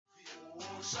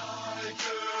For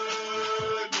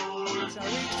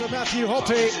Matthew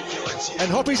Hoppe,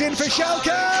 and Hoppe's in for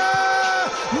Schalke!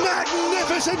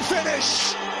 Magnificent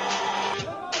finish!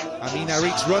 Amin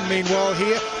Harit's run meanwhile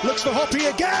here, looks for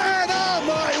Hoppe again! Oh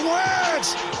my word!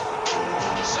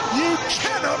 You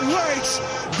cannot wait!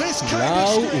 This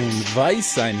Blau und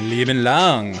weiß ein Leben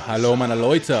lang. Hallo meine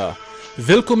Leute.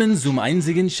 Willkommen zum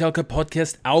einzigen Schalke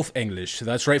Podcast auf English.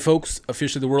 That's right, folks.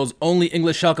 Officially the world's only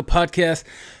English Schalke podcast.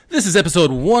 This is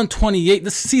episode 128,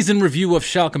 the season review of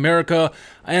Schalke America,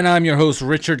 and I'm your host,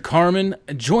 Richard Carmen.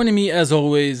 Joining me, as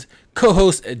always,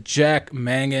 co-host Jack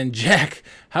Mangan. Jack,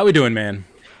 how we doing, man?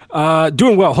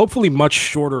 Doing well. Hopefully much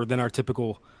shorter than our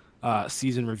typical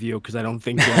season review, because I don't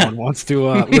think anyone wants to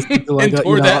listen to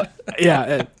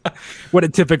what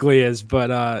it typically is.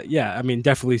 But yeah, I mean,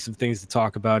 definitely some things to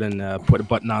talk about and put a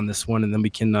button on this one, and then we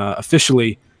can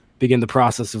officially begin the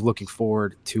process of looking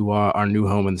forward to our new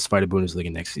home in the Zweite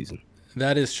Bundesliga next season.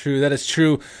 That is true. That is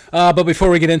true. But before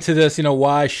we get into this,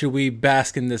 why should we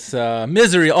bask in this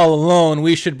misery all alone?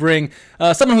 We should bring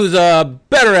someone who's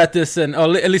better at this and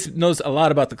at least knows a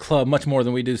lot about the club, much more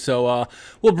than we do. So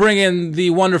we'll bring in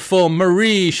the wonderful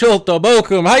Marie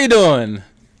Schulte-Bochum. How you doing?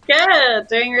 Good.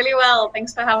 Doing really well.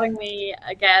 Thanks for having me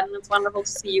again. It's wonderful to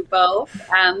see you both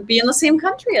and be in the same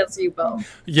country as you both.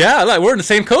 Yeah, we're in the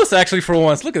same coast, actually, for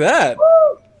once. Look at that. Woo!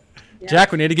 Yeah.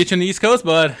 Jack, we need to get you on the East Coast,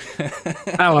 bud. I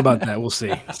don't know about that. We'll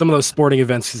see. Some of those sporting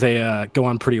events, they go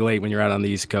on pretty late when you're out on the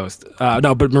East Coast.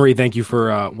 No, but Marie, thank you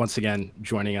for once again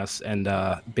joining us and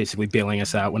basically bailing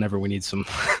us out whenever we need some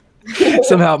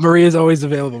help. Marie is always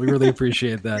available. We really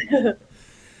appreciate that.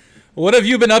 What have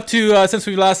you been up to since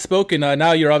we've last spoken?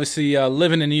 Now you're obviously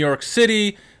living in New York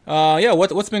City.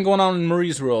 What's been going on in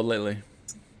Marie's world lately?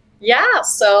 Yeah,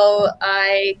 so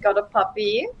I got a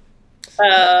puppy.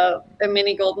 A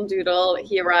mini golden doodle.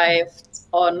 He arrived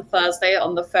on Thursday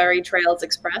on the Furry Trails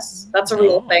Express. That's a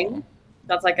real thing.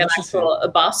 That's like a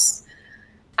bus.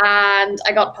 And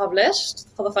I got published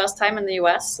for the first time in the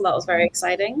US, so that was very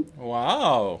exciting.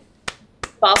 Wow.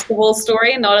 Basketball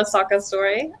story, not a soccer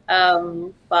story.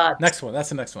 But next one. That's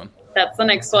the next one. That's the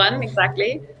next one,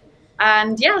 exactly.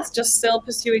 And yes, just still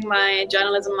pursuing my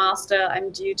journalism master.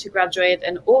 I'm due to graduate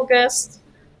in August.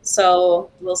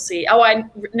 So we'll see. Oh, I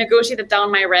negotiated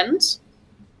down my rent.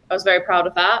 I was very proud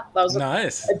of that. That was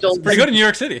nice. It's pretty good in New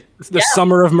York City. It's the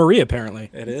summer of Marie,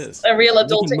 apparently. It is. A real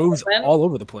adulting moves movement. All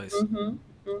over the place.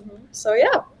 So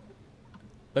yeah.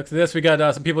 Look at this. We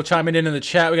got some people chiming in the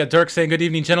chat. We got Dirk saying, "Good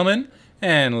evening, gentlemen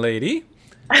and lady."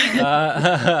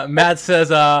 Matt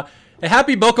says, "A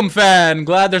happy Bochum fan.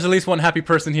 Glad there's at least one happy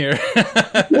person here."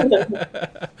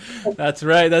 That's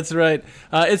right. That's right.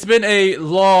 It's been a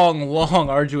long,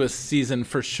 arduous season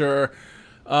for sure.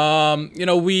 A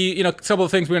couple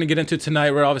of things we're gonna get into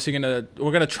tonight. We're obviously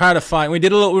gonna try to find. We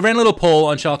ran a little poll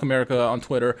on Schalke America on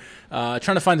Twitter, trying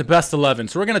to find the best 11.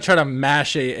 So we're gonna try to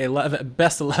mash a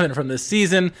best 11 from this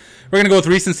season. We're gonna go with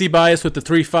recency bias with the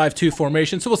 3-5-2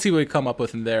 formation. So we'll see what we come up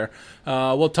with in there.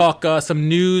 We'll talk some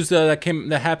news that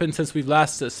happened since we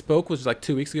last spoke, which was like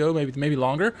 2 weeks ago, maybe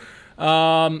longer.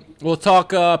 We'll talk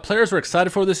players we're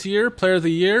excited for this year, player of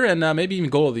the year, and maybe even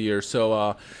goal of the year.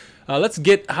 So let's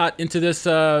get hot into this,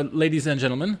 ladies and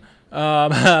gentlemen.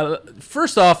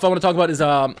 First off, I want to talk about is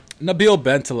Nabil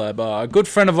Bentaleb, a good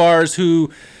friend of ours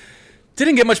who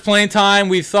didn't get much playing time.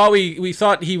 We thought he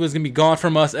was going to be gone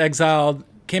from us, exiled,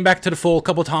 came back to the fold a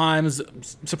couple times,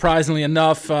 surprisingly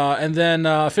enough, and then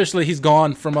officially he's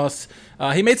gone from us.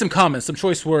 He made some comments, some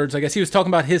choice words. I guess he was talking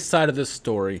about his side of this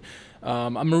story.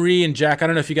 Marie and Jack, I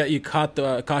don't know if you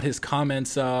caught his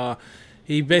comments.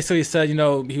 He basically said,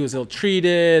 he was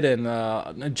ill-treated,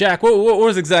 and Jack, what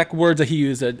was the exact words that he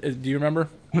used? Do you remember?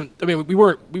 I mean, we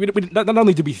not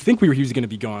only did we think he was going to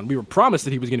be gone, we were promised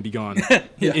that he was going to be gone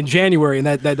in January, and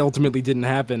that ultimately didn't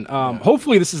happen.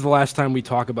 Hopefully, this is the last time we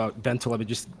talk about Bentaleb. It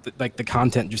just like the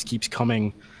content just keeps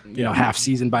coming, half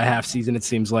season by half season. It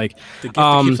seems like the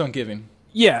gift keeps on giving.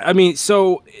 Yeah, I mean,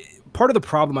 so part of the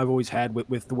problem I've always had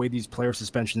with the way these player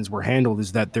suspensions were handled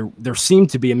is that there seemed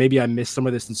to be, and maybe I missed some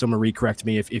of this, and so Marie, correct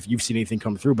me if you've seen anything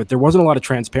come through, but there wasn't a lot of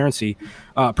transparency,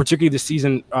 particularly this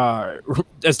season,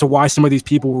 as to why some of these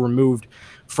people were removed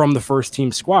from the first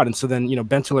team squad. And so then,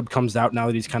 Bentaleb comes out now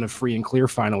that he's kind of free and clear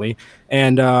finally,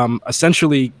 and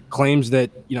essentially claims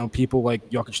that, people like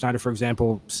Jochen Schneider, for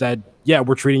example, said, yeah,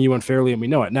 we're treating you unfairly and we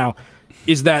know it. Now,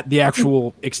 is that the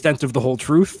actual extent of the whole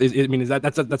truth?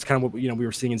 That's kind of what we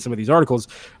were seeing in some of these articles.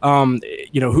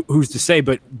 Who's to say?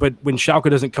 But when Schalke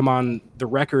doesn't come on the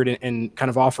record and kind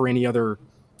of offer any other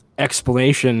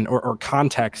explanation or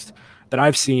context that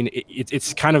I've seen,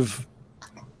 it's kind of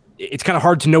it's kind of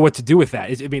hard to know what to do with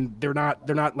that. I mean, they're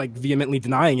not like vehemently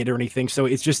denying it or anything. So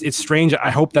it's strange.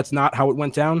 I hope that's not how it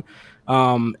went down.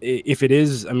 If it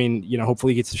is, I mean,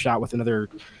 hopefully he gets a shot with another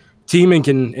team and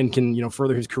can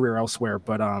further his career elsewhere.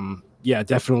 But yeah,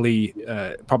 definitely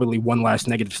probably one last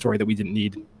negative story that we didn't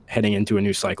need heading into a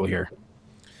new cycle here.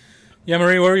 Yeah,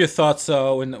 Marie, what were your thoughts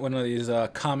when one of these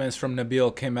comments from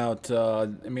Nabil came out? I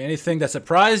mean, anything that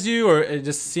surprised you, or it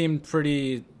just seemed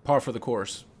pretty par for the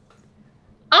course?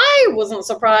 I wasn't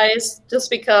surprised, just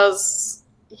because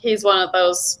he's one of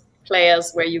those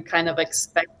players where you kind of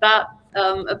expect that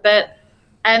a bit.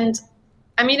 And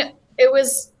I mean, it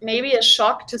was maybe a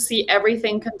shock to see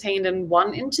everything contained in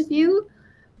one interview.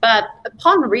 But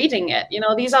upon reading it,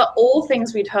 these are all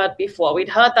things we'd heard before. We'd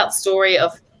heard that story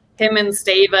of him and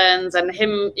Stevens and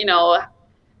him,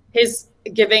 his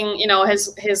giving,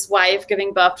 his wife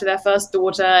giving birth to their first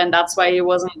daughter, and that's why he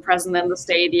wasn't present in the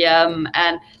stadium.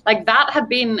 And like that had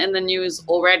been in the news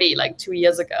already like 2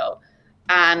 years ago.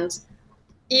 And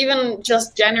even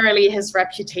just generally his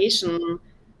reputation,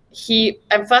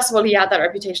 and first of all, he had that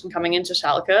reputation coming into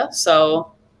Schalke.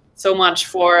 So much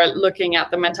for looking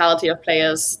at the mentality of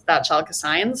players that Schalke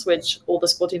signs, which all the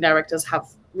sporting directors have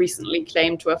recently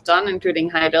claimed to have done, including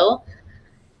Heidel.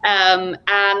 And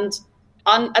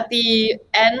at the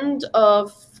end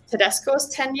of Tedesco's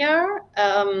tenure,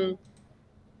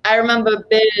 I remember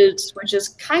Bild, which is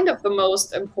kind of the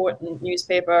most important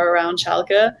newspaper around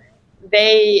Schalke,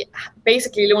 they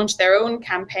basically launched their own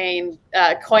campaign,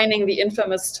 coining the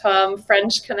infamous term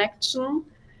French connection.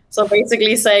 So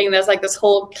basically saying there's like this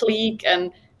whole clique,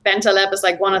 and Bentaleb is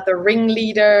like one of the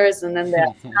ringleaders, and then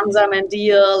there's Hamza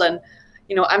Mendil and,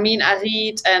 Amin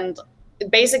Arid, and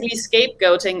basically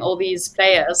scapegoating all these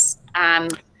players.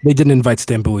 And they didn't invite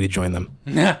Stambouli to join them.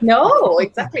 No,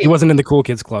 exactly. He wasn't in the Cool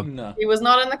Kids Club. No. He was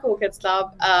not in the Cool Kids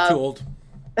Club. Too old.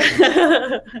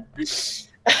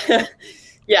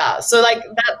 Yeah, so like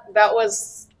that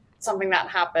was something that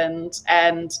happened.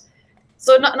 And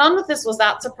so none of this was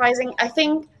that surprising. I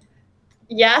think,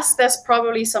 yes, there's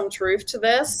probably some truth to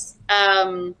this.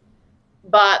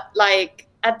 But like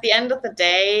at the end of the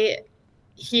day,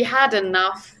 he had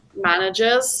enough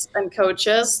managers and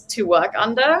coaches to work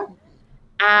under.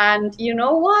 And you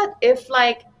know what? If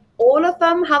like all of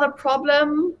them had a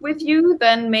problem with you,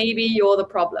 then maybe you're the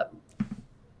problem.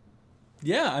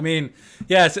 Yeah, I mean,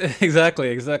 yeah,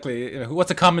 exactly. What's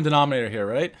the common denominator here,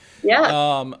 right?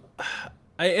 Yeah.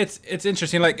 It's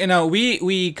interesting. Like,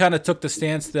 we kind of took the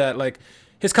stance that like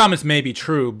his comments may be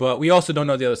true, but we also don't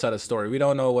know the other side of the story. We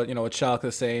don't know what Schalke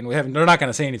is saying. They're not going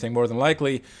to say anything more than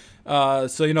likely.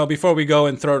 So before we go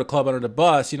and throw the club under the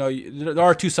bus, there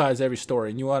are two sides to every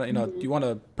story, and you want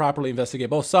to properly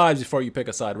investigate both sides before you pick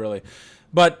a side, really.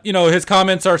 But his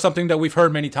comments are something that we've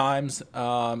heard many times,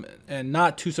 and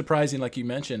not too surprising, like you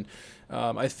mentioned.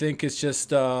 I think it's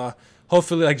just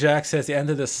hopefully, like Jack says, the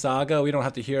end of this saga. We don't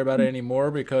have to hear about it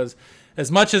anymore, because as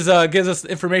much as it gives us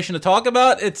information to talk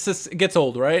about, it gets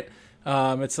old, right?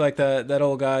 It's like that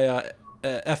old guy.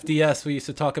 FDS we used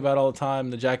to talk about all the time,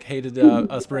 that Jack hated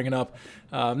us bringing up.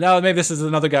 Now maybe this is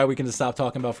another guy we can just stop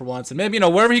talking about for once, and maybe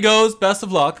wherever he goes, best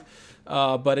of luck.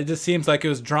 But it just seems like it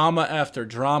was drama after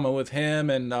drama with him,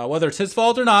 and whether it's his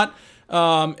fault or not,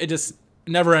 it just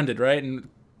never ended, right? And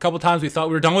a couple times we thought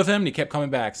we were done with him, and he kept coming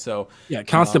back. So yeah,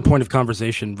 constant point of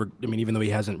conversation. I mean, even though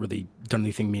he hasn't really done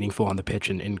anything meaningful on the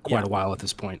pitch in quite a while at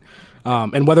this point.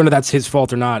 And whether or not that's his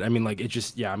fault or not, I mean, like, it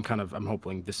just, yeah, I'm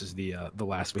hoping this is the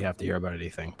last we have to hear about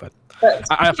anything. But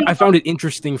I found it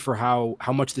interesting for how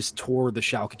much this tore the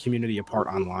Schalke community apart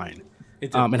online.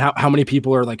 And how many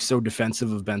people are like so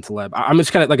defensive of Bentaleb. I'm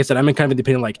just kind of, like I said, I'm in kind of the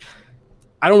opinion, like,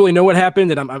 I don't really know what happened,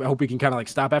 and I hope we can kind of like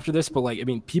stop after this. But like, I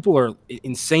mean, people are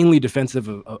insanely defensive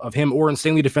of him, or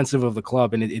insanely defensive of the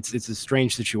club, and it's a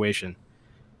strange situation.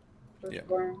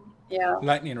 Yeah.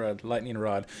 Lightning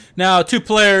rod. Now, two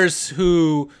players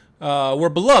who were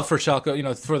beloved for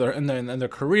Schalke, further in their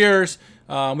careers.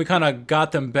 We kind of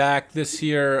got them back this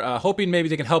year, hoping maybe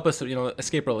they can help us,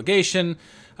 escape relegation.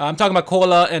 I'm talking about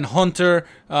Kola and Hunter.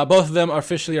 Both of them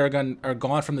officially are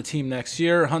gone from the team next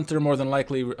year. Hunter more than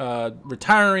likely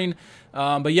retiring.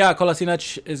 But yeah,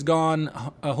 Kolasinac is gone.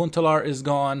 Huntelaar is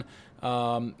gone.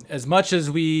 As much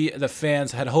as we, the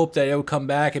fans, had hoped that it would come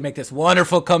back and make this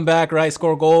wonderful comeback, right?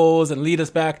 Score goals and lead us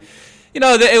back. It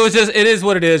is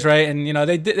what it is, right? And,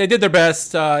 they did their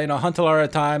best. Huntelaar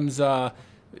at times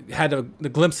had the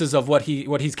glimpses of what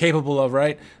he's capable of,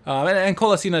 right? And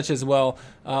Kolasinac as well.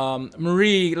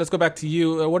 Marie, let's go back to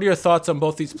you. What are your thoughts on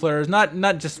both these players?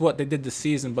 Not just what they did this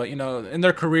season, but in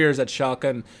their careers at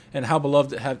Schalke, and how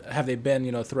beloved have they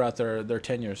been, throughout their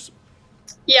tenures?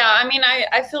 Yeah, I mean,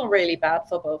 I feel really bad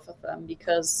for both of them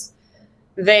because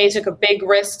they took a big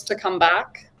risk to come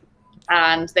back,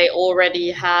 and they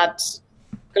already had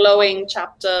glowing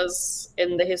chapters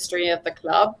in the history of the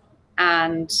club.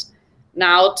 And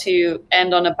now to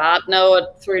end on a bad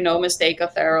note through no mistake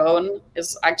of their own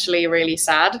is actually really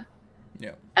sad.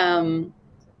 Yeah.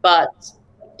 But,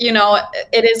 you know,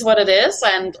 it is what it is,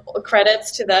 and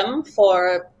credits to them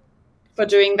for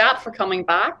doing that, for coming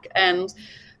back. And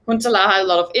Huntelaar had a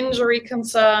lot of injury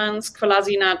concerns.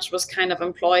 Kolasinac was kind of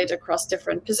employed across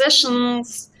different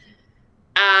positions,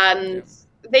 and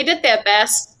they did their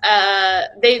best.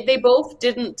 They both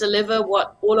didn't deliver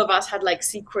what all of us had like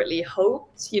secretly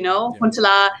hoped. You know,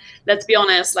 Huntelaar, let's be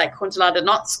honest, like Huntelaar did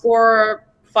not score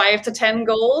 5 to 10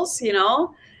 goals. You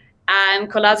know, and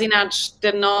Kolasinac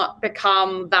did not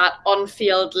become that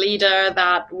on-field leader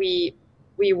that we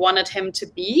wanted him to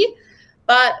be.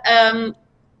 But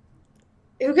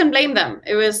who can blame them?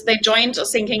 They joined a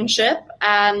sinking ship,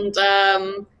 and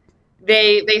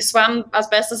they swam as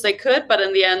best as they could, but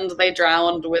in the end, they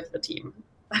drowned with the team.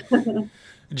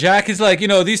 Jack is like,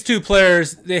 these two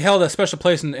players, they held a special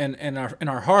place in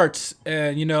our hearts,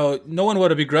 and no one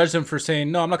would have begrudged them for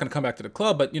saying, no, I'm not going to come back to the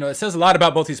club. But it says a lot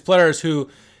about both these players who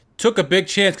took a big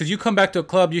chance, because you come back to a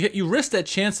club, you risk that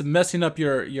chance of messing up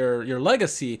your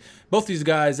legacy. Both these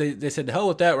guys, they said, to hell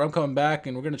with that, I'm coming back,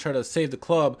 and we're going to try to save the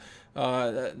club.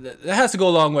 That has to go a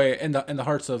long way in the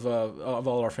hearts of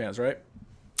all our fans, right?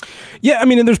 Yeah, I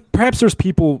mean, and there's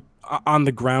people on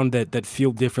the ground that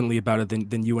feel differently about it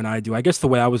than you and I do. I guess the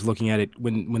way I was looking at it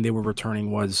when they were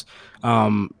returning was,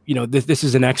 this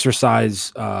is an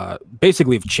exercise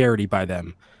basically of charity by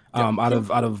them. Out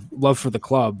of love for the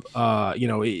club.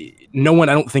 No one,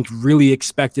 I don't think, really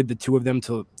expected the two of them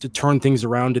to turn things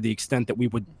around to the extent that we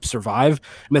would survive.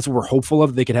 And that's what we're hopeful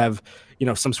of. They could have,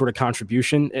 some sort of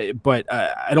contribution. But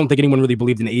I don't think anyone really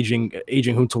believed in aging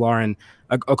Huntelaar and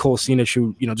a Kolasinac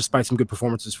who, despite some good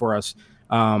performances for us,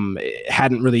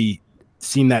 hadn't really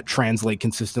seen that translate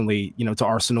consistently, to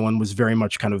Arsenal, and was very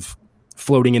much kind of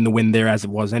floating in the wind there as it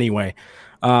was anyway.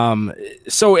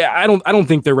 So I don't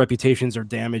think their reputations are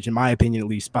damaged, in my opinion, at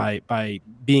least, by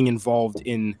being involved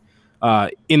in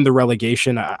the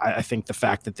relegation. I think the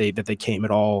fact that they came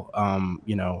at all,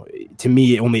 to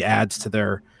me, it only adds to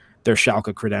their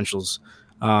Schalke credentials.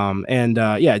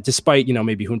 Despite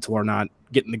maybe Huntelaar not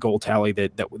getting the goal tally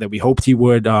that we hoped he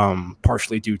would,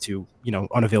 partially due to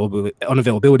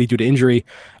unavailability due to injury,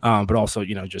 but also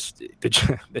just it's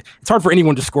hard for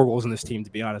anyone to score goals in this team, to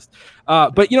be honest.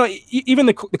 But even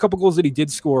the couple goals that he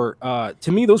did score,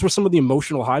 to me, those were some of the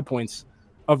emotional high points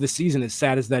of the season. As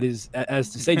sad as that is, as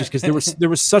to say, just because there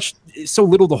was so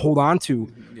little to hold on to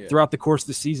throughout the course of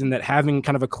the season, that having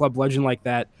kind of a club legend like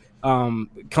that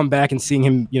come back and seeing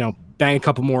him, bang a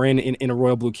couple more in a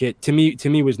royal blue kit, to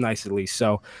me was nice, at least.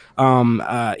 So,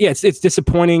 it's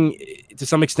disappointing to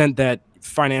some extent that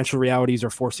financial realities are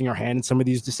forcing our hand in some of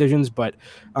these decisions. But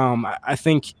I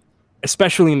think,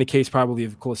 especially in the case probably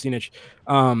of Kolasinac,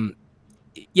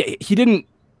 he didn't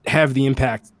have the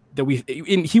impact that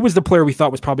he was the player we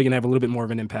thought was probably going to have a little bit more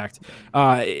of an impact.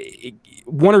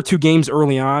 1 or 2 games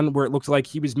early on where it looked like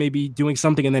he was maybe doing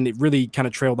something, and then it really kind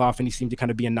of trailed off, and he seemed to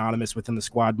kind of be anonymous within the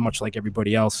squad, much like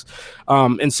everybody else.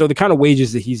 And so the kind of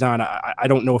wages that he's on, I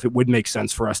don't know if it would make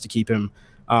sense for us to keep him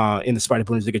in the Zweite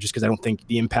Bundesliga, just because I don't think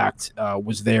the impact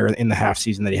was there in the half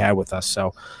season that he had with us.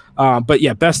 So,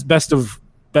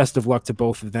 best of luck to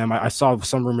both of them. I saw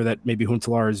some rumor that maybe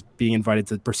Huntelaar is being invited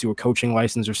to pursue a coaching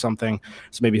license or something,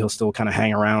 so maybe he'll still kind of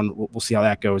hang around. We'll see how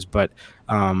that goes. But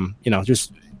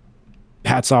just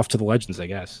hats off to the legends, I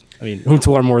guess. I mean,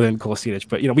 Huntelaar more than Kolasinac,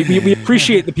 but we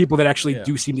appreciate the people that actually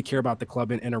do seem to care about the club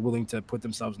and are willing to put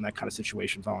themselves in that kind of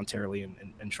situation voluntarily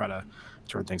and try to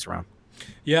turn things around.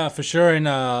 Yeah, for sure.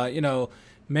 And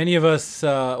many of us,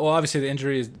 obviously the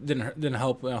injuries didn't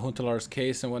help Huntelaar's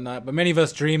case and whatnot, but many of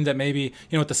us dreamed that maybe,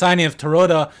 with the signing of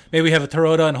Terodde, maybe we have a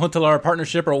Terodde and Huntelaar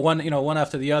partnership, or one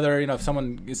after the other, if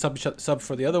someone is sub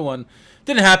for the other one.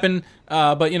 Didn't happen,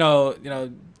 but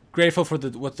grateful for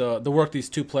the work these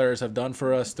two players have done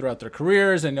for us throughout their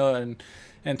careers, and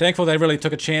thankful they really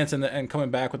took a chance and coming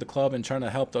back with the club and trying to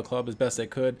help the club as best they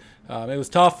could. It was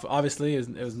tough, obviously. It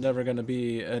was never going to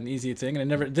be an easy thing, and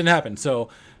it didn't happen. So,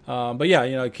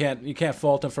 you can't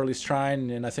fault them for at least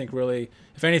trying. And I think really,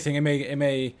 if anything, it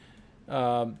may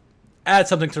add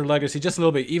something to their legacy just a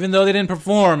little bit, even though they didn't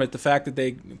perform. At the fact that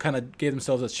they kind of gave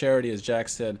themselves a charity, as Jack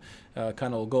said, kind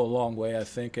of will go a long way, I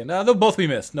think. And they'll both be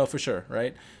missed, no, for sure,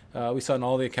 right? We saw in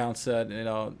all the accounts that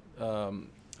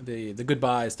the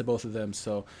goodbyes to both of them.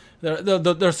 So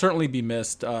they'll certainly be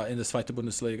missed in the Zweite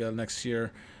Bundesliga next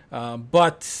year.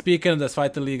 But speaking of the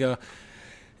Zweite Liga,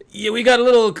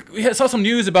 Yeah, saw some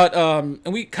news about,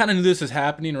 and we kind of knew this was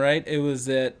happening, right? It was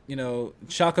that,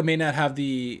 Schalke may not have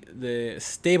the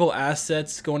stable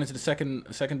assets going into the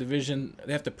second division.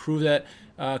 They have to prove that,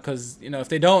 because, if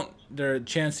they don't, their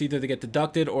chance either they get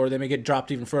deducted or they may get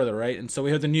dropped even further, right? And so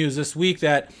we heard the news this week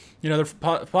that, they're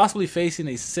possibly facing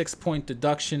a 6-point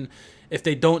deduction if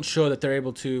they don't show that they're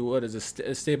able to,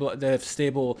 they have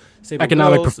stable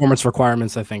economic growth. Performance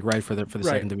requirements, I think, right, for the Right.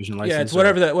 second division license. Yeah, it's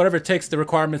whatever it takes, the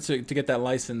requirements to get that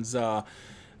license,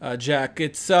 Jack.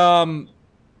 It's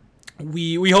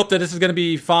we hope that this is going to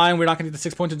be fine. We're not going to get the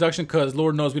 6-point deduction because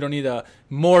Lord knows we don't need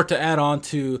more to add on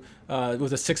to with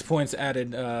the 6 points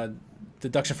added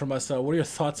deduction from us. What are your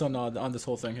thoughts on this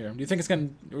whole thing here? Do you think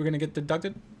we're going to get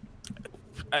deducted?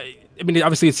 I mean,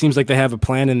 obviously, it seems like they have a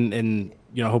plan, and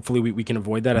hopefully we can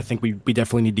avoid that. I think we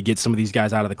definitely need to get some of these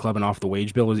guys out of the club and off the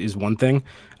wage bill is one thing.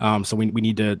 So we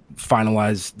need to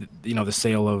finalize, the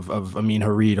sale of Amin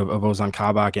Harid, of Ozan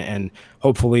Kabak, and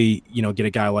hopefully, get a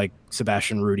guy like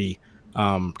Sebastian Rudy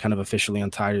kind of officially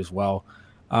untied as well.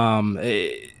 That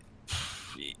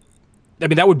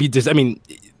would be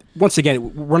once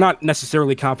again, we're not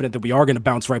necessarily confident that we are going to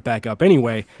bounce right back up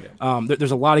anyway. Yeah.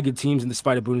 There's a lot of good teams in the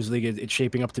Spider Bundesliga. It's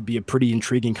shaping up to be a pretty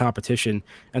intriguing competition.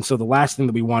 And so the last thing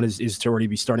that we want is to already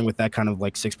be starting with that kind of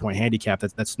like 6-point handicap.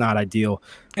 That's not ideal.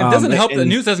 And it doesn't help. The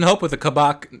news doesn't help with the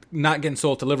Kabak not getting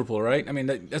sold to Liverpool, right? I mean,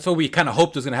 that's what we kind of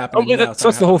hoped was going to happen. That's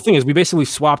the whole thing is we basically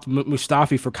swapped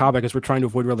Mustafi for Kabak as we're trying to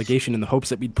avoid relegation in the hopes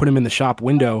that we'd put him in the shop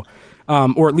window,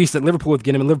 or at least that Liverpool would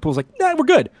get him. And Liverpool's like, nah, we're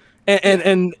good.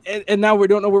 And now we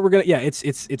don't know where we're gonna. Yeah, it's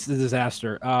a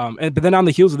disaster. But then on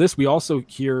the heels of this, we also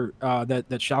hear that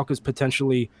Schalke is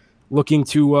potentially looking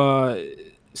to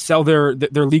sell their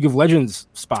League of Legends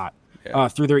spot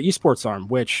through their esports arm.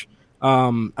 Which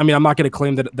I'm not going to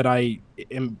claim that I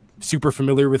am super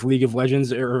familiar with League of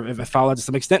Legends or if I follow it to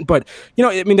some extent, but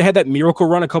they had that miracle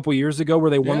run a couple years ago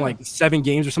where they won like 7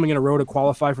 games or something in a row to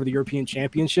qualify for the European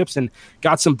Championships and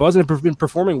got some buzz and have been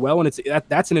performing well. And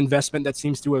that's an investment that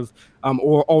seems to have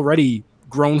already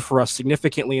grown for us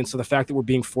significantly. And so the fact that we're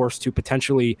being forced to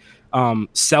potentially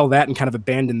sell that and kind of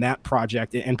abandon that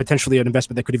project and potentially an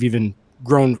investment that could have even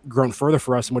grown further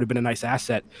for us and would have been a nice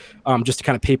asset just to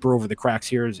kind of paper over the cracks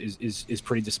here is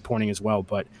pretty disappointing as well.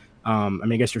 But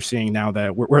I guess you're seeing now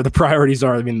that where the priorities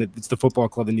are. It's the football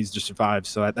club that needs to survive.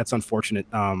 So that's unfortunate,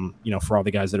 for all the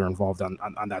guys that are involved on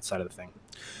that side of the thing.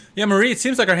 Yeah, Marie, it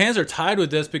seems like our hands are tied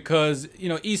with this because,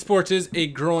 esports is a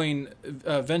growing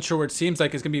venture where it seems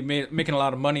like it's going to be making a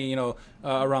lot of money,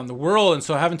 around the world. And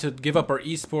so having to give up our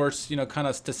esports, kind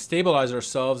of to stabilize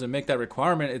ourselves and make that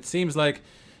requirement, it seems like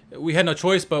we had no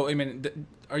choice. But,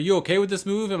 are you okay with this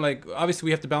move? And, obviously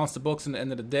we have to balance the books in the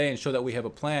end of the day and show that we have a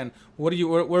plan. What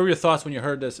were your thoughts when you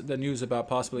heard the news about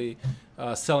possibly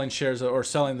selling shares or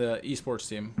selling the esports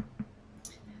team?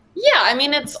 Yeah,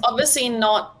 it's obviously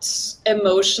not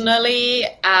emotionally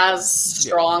as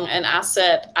strong an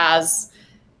asset as,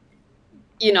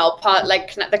 part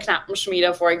like the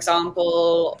Knappenschmiede, for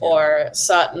example, or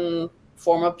certain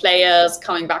former players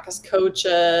coming back as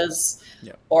coaches,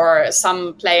 or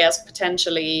some players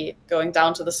potentially going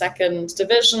down to the second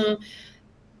division.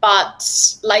 But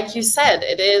like you said,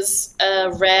 it is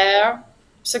a rare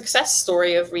success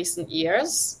story of recent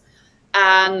years.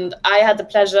 And I had the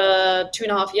pleasure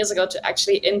 2.5 years ago to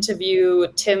actually interview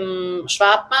Tim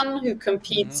Schwartmann, who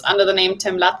competes under the name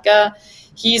Tim Latka.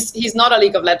 He's not a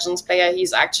League of Legends player.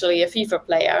 He's actually a FIFA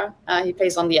player. He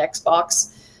plays on the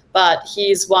Xbox, but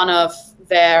he's one of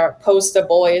their poster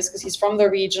boys because he's from the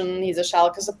region. He's a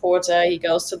Schalke supporter. He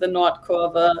goes to the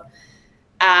Nordkurve.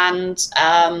 And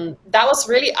that was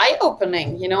really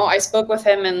eye-opening. I spoke with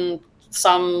him in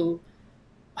some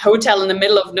hotel in the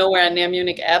middle of nowhere near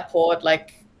Munich airport,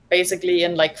 basically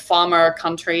in farmer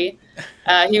country.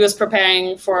 He was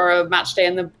preparing for a match day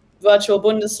in the virtual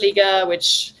Bundesliga,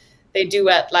 which they do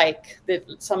at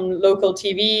some local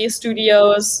TV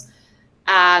studios.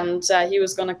 And he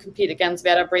was going to compete against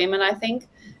Werder Bremen, I think.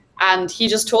 And he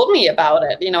just told me about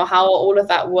it, how all of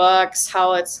that works,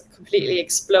 how it's completely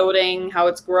exploding, how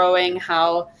it's growing,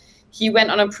 how he went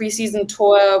on a preseason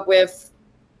tour with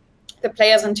the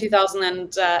players in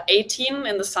 2018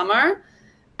 in the summer,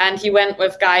 and he went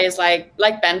with guys like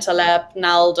Bentaleb,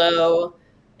 Naldo,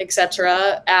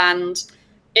 etc. and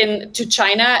to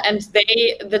China, and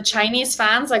the Chinese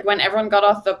fans, when everyone got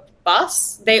off the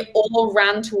bus, they all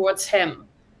ran towards him.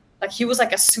 He was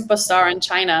like a superstar in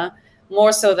China,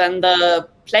 more so than the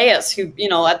players who,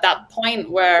 at that point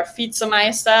were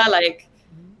Vizemeister,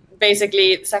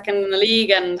 basically second in the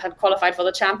league and had qualified for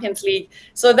the Champions League.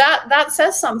 So that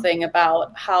says something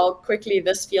about how quickly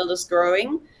this field is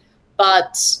growing.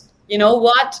 But you know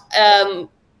what?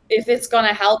 if it's going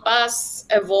to help us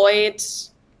avoid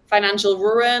financial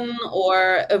ruin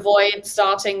or avoid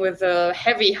starting with a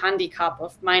heavy handicap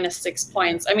of -6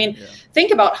 points. I mean,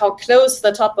 think about how close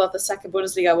the top of the second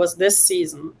Bundesliga was this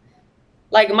season.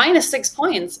 Like -6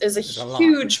 points is a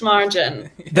huge margin.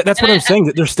 That's what I'm saying.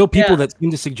 That there's still people that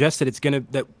seem to suggest that it's gonna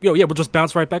we'll just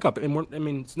bounce right back up.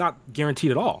 And it's not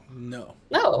guaranteed at all. No,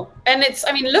 and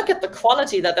look at the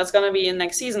quality that's going to be in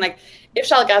next season. Like if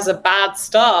Schalke has a bad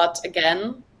start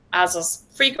again, as has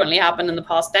frequently happened in the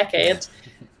past decade,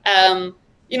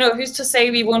 who's to say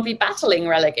we won't be battling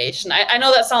relegation? I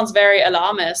know that sounds very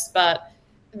alarmist, but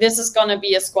this is going to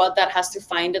be a squad that has to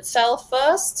find itself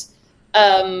first.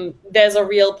 There's a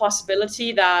real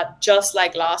possibility that just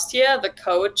like last year, the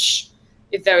coach,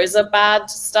 if there is a bad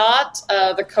start,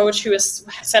 the coach who has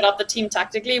set up the team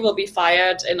tactically will be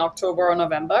fired in October or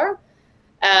November.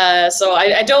 So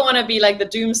I don't want to be like the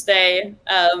doomsday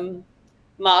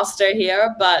master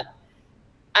here, but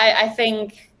I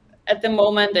think at the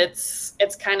moment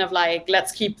it's kind of like,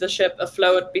 let's keep the ship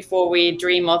afloat before we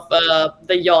dream of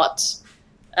the yacht,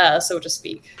 so to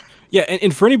speak. Yeah,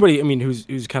 and for anybody,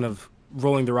 who's kind of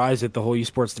rolling their eyes at the whole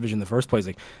esports division in the first place,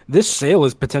 like this sale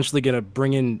is potentially going to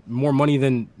bring in more money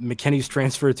than McKennie's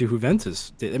transfer to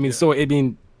Juventus.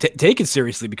 Take it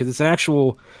seriously, because it's an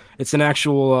actual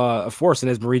force. And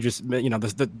as Marie just,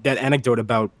 that anecdote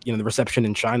about the reception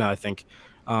in China, I think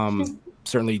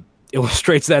certainly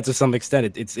illustrates that to some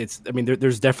extent.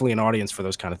 There's definitely an audience for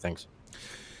those kind of things.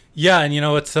 Yeah, and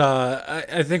it's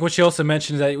I think what she also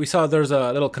mentioned is that we saw there's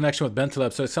a little connection with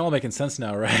Bentaleb, so it's all making sense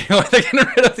now, right? They're getting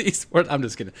rid of the esports. I'm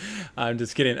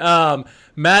just kidding.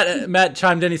 Matt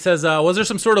chimed in. He says, was there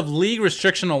some sort of league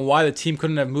restriction on why the team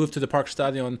couldn't have moved to the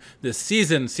Parkstadion this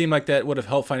season? Seemed like that would have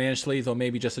helped financially, though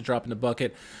maybe just a drop in the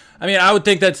bucket. I would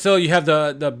think that still you have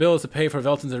the bills to pay for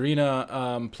Veltins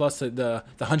Arena, plus the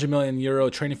 100 million euro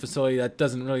training facility. That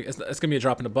doesn't really, it's going to be a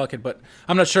drop in the bucket. But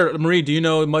I'm not sure. Marie, do you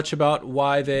know much about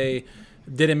why they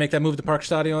didn't make that move to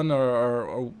Parkstadion,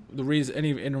 or the reason,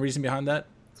 any reason behind that?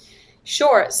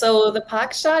 Sure. So the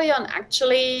Parkstadion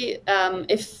actually,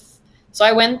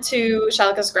 I went to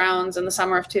Schalke's grounds in the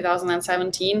summer of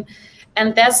 2017,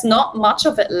 and there's not much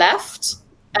of it left.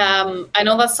 I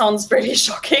know that sounds pretty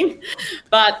shocking,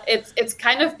 but it's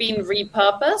kind of been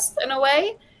repurposed in a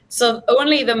way. So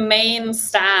only the main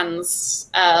stands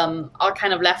are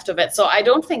kind of left of it. So I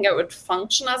don't think it would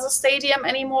function as a stadium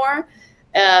anymore.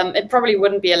 It probably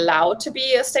wouldn't be allowed to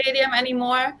be a stadium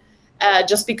anymore,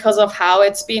 just because of how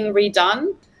it's been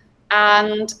redone.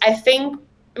 And I think,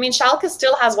 Schalke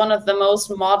still has one of the most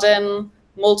modern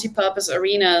multi-purpose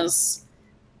arenas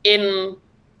in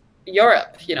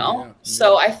Europe,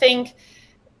 So I think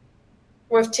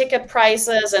with ticket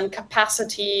prices and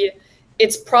capacity,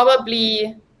 it's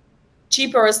probably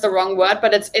cheaper is the wrong word,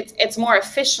 but it's more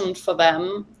efficient for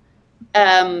them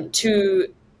to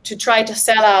try to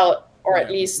sell out, or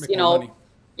at least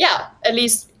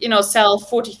sell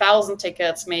 40,000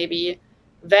 tickets maybe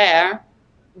there,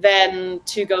 than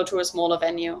to go to a smaller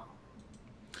venue.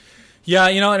 Yeah,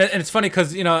 and it's funny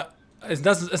because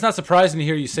it's not surprising to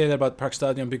hear you say that about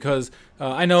Parkstadion, because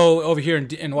I know over here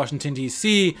in Washington,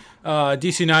 D.C.,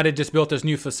 DC United just built this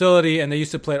new facility, and they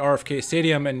used to play at RFK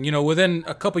Stadium. And, within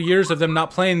a couple years of them not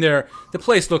playing there, the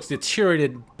place looks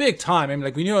deteriorated big time.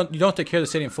 When you don't take care of the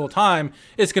stadium full time,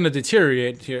 it's going to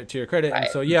deteriorate to your credit. Right.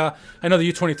 And so, yeah, I know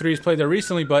the U23s played there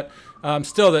recently, but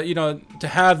still, to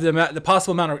have the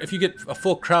possible amount of, if you get a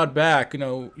full crowd back,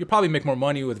 you probably make more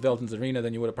money with Veltins Arena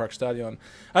than you would at Parkstadion.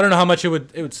 I don't know how much it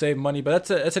would save money, but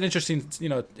that's an interesting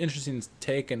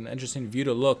take and interesting view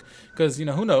to look, because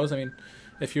who knows?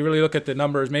 If you really look at the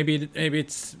numbers, maybe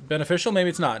it's beneficial, maybe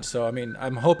it's not. So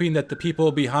I'm hoping that the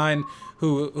people behind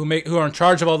who are in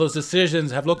charge of all those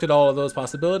decisions have looked at all of those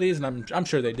possibilities, and I'm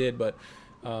sure they did. But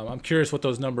I'm curious what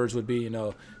those numbers would be,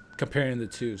 comparing the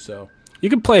two. So you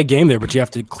can play a game there, but you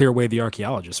have to clear away the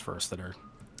archaeologists first that are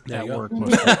at work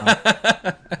most of the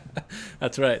time.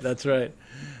 That's right.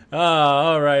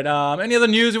 All right. Any other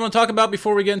news you want to talk about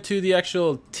before we get into the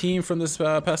actual team from this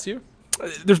past year?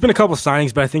 There's been a couple of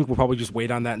signings, but I think we'll probably just wait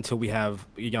on that until we have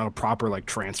a proper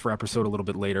transfer episode a little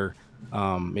bit later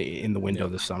in the window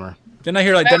this summer. Didn't I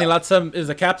hear Denny Latza is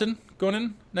the captain going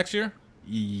in next year?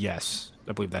 Yes,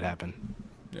 I believe that happened.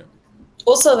 Yeah.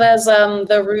 Also, there's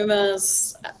the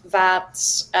rumors that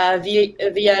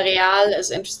Villarreal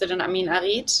is interested in Amin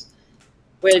Harit,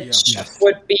 which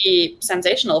would be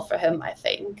sensational for him, I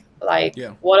think.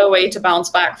 What a way to bounce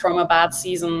back from a bad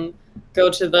season. Go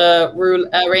to the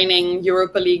reigning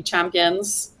Europa League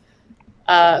champions,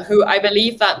 who I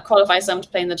believe that qualifies them to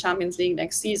play in the Champions League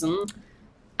next season.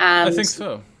 And I think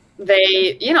so.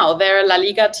 they're a La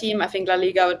Liga team. I think La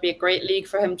Liga would be a great league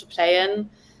for him to play in.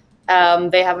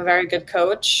 They have a very good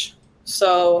coach.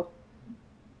 So,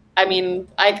 I mean,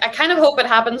 I kind of hope it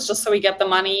happens just so we get the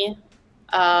money.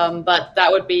 But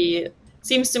that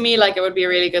seems to me like it would be a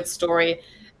really good story.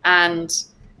 And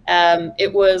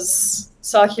it was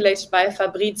circulated by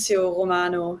Fabrizio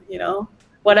Romano,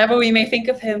 Whatever we may think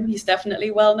of him, he's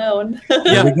definitely well known.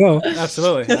 Yeah, we go.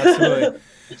 Absolutely.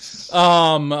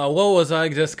 What was I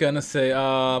just gonna say?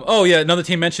 Another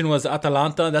team mentioned was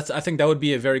Atalanta. I think that would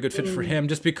be a very good fit for him,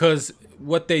 just because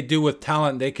what they do with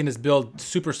talent, they can just build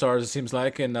superstars. It seems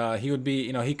like, and he would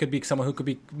be, he could be someone who could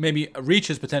be maybe reach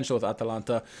his potential with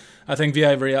Atalanta. I think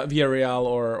Villarreal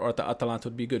or Atalanta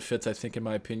would be good fits, I think, in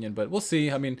my opinion. But we'll see.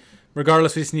 I mean,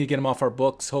 regardless, we just need to get him off our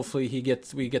books. Hopefully,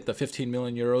 we get the 15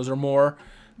 million euros or more,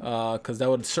 because that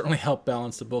would certainly help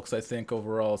balance the books, I think,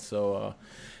 overall. So.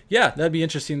 Yeah, that'd be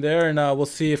interesting there, and we'll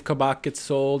see if Kabak gets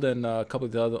sold and a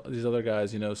couple of these other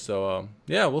guys, So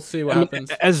we'll see what happens.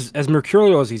 As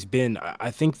mercurial as he's been,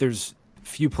 I think there's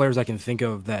few players I can think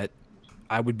of that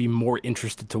I would be more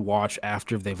interested to watch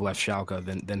after they've left Schalke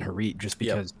than Harit, just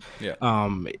because.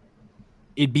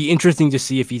 It'd be interesting to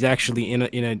see if he's actually in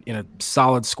a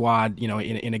solid squad,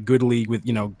 in a good league with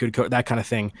good coach, that kind of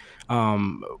thing.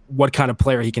 What kind of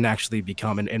player he can actually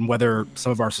become, and whether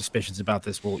some of our suspicions about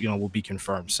this will be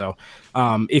confirmed. So,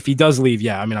 if he does leave,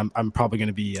 I'm probably going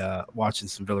to be watching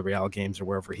some Villarreal games or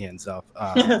wherever he ends up,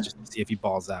 just to see if he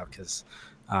balls out, because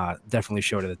definitely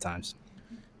showed at the times.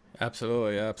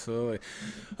 Absolutely.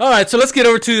 All right, so let's get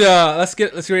over to let's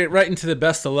get right into the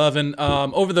best 11.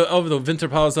 Over the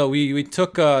Winterpause, we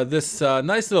took this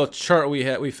nice little chart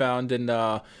we found,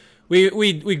 and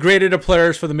we graded the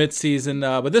players for the midseason.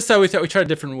 But this time we thought we tried a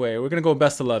different way. We're gonna go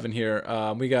best 11 here.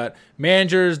 We got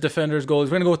managers, defenders, goalies.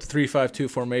 We're gonna go with the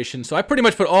 3-5-2 formation. So I pretty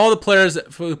much put all the players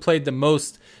who played the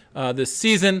most this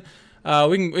season.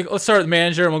 Let's start with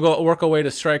manager, and we'll go work our way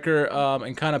to striker,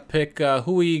 and kind of pick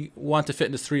who we want to fit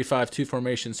in this 3-5-2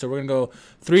 formation. So we're gonna go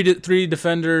three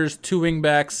defenders, 2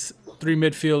 wingbacks, 3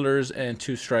 midfielders, and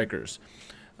 2 strikers.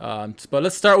 But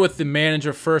let's start with the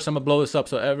manager first. I'm gonna blow this up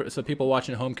so people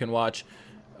watching at home can watch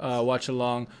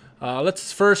along.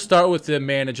 Let's first start with the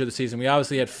manager of the season. We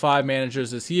obviously had 5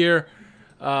 managers this year.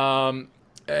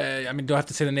 Do I have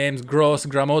to say the names? Gross,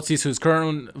 Gramozis, who's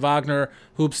current, Wagner,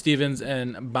 Hoop, Stevens,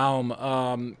 and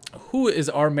Baum. Who is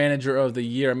our manager of the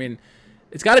year? I mean,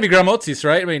 it's got to be Gramozis,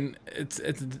 right?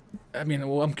 I mean,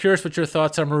 I'm curious what your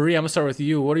thoughts are. Marie, I'm gonna start with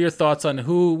you. What are your thoughts on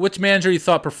which manager you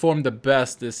thought performed the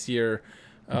best this year,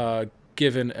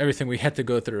 given everything we had to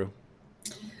go through?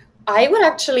 I would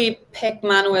actually pick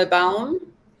Manuel Baum,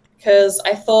 because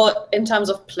I thought in terms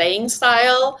of playing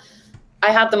style,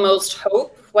 I had the most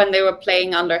hope when they were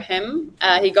playing under him.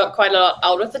 He got quite a lot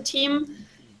out of the team.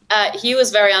 He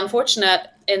was very unfortunate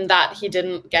in that he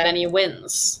didn't get any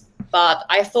wins. But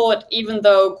I thought even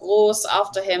though Groß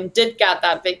after him did get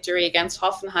that victory against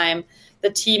Hoffenheim, the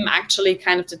team actually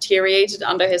kind of deteriorated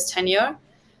under his tenure.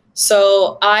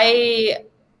 So I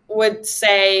would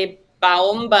say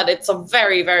Baum, but it's a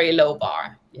very, very low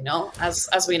bar,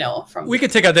 as we know from. We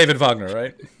could take out David Wagner,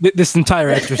 right? This entire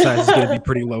exercise is going to be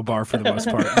pretty low bar for the most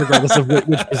part, regardless of which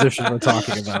position we're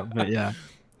talking about. But yeah.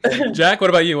 Jack,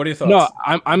 what about you? What are your thoughts?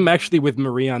 No, I'm actually with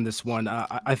Marie on this one.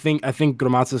 I think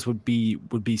Gramozis would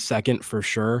be second for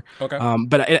sure. Okay.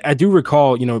 But I do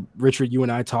recall, Richard, you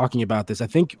and I talking about this. I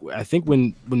think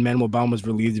when Manuel Baum was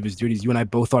relieved of his duties, you and I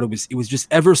both thought it was just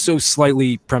ever so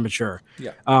slightly premature.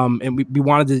 Yeah. And we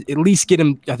wanted to at least get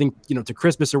him, I think, to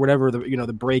Christmas or whatever,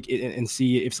 the break, and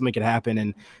see if something could happen.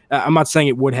 And I'm not saying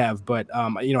it would have, but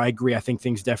I agree. I think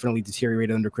things definitely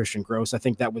deteriorated under Christian Groß. I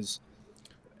think that was.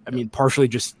 Partially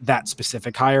just that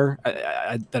specific hire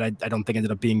that I don't think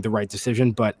ended up being the right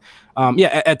decision. But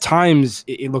at times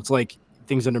it looked like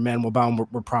things under Manuel Baum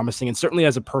were promising, and certainly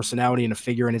as a personality and a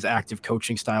figure in his active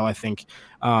coaching style, I think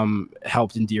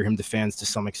helped endear him to fans to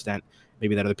some extent,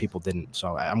 maybe that other people didn't.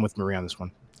 So I'm with Marie on this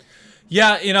one.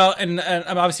 Yeah, and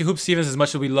obviously Hoop Stevens, as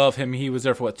much as we love him, he was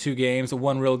there for 2 games,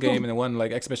 1 real game and then 1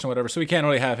 exhibition, whatever. So we can't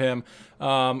really have him.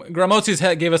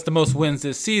 Gramozis gave us the most wins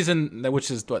this season, which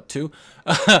is 2.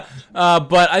 But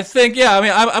I think,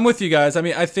 I'm with you guys.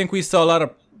 I think we saw a lot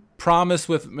of promise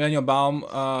with Manuel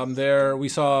Baum there. We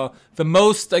saw the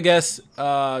most, I guess,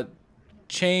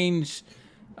 change.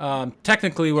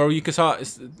 Technically, where you saw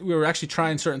we were actually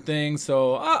trying certain things.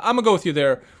 So I'm gonna go with you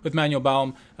there with Manuel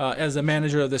Baum as a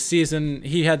manager of the season.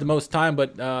 He had the most time,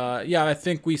 but I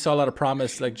think we saw a lot of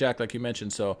promise, like Jack, like you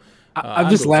mentioned. So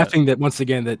I'm just laughing that once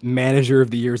again that manager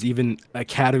of the year is even a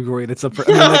category that's up for.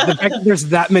 The fact that there's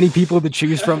that many people to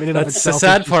choose from in and of itself. That's the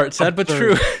sad part. Sad but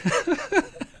true.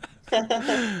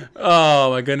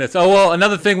 Oh my goodness. Oh well,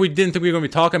 another thing we didn't think we were going to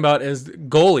be talking about is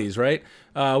goalies, right?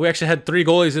 We actually had 3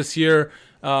 goalies this year.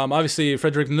 Obviously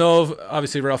Frederick Nov,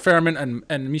 obviously Ralph Fairman,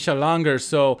 and Michel Langer.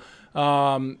 So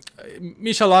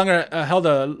Michel Langer held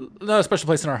another special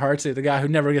place in our hearts. The guy who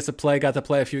never gets to play got to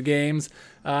play a few games.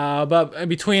 But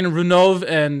between Runov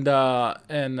and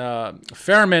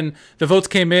Fairman, the votes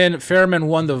came in. Fairman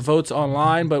won the votes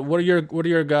online. But what are you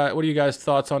guys'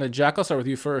 thoughts on it? Jack, I'll start with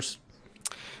you first.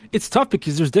 It's tough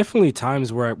because there's definitely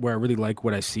times where I really like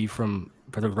what I see from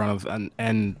Frederick Runov,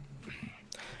 and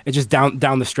it just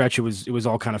down the stretch it was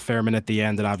all kind of Fairman at the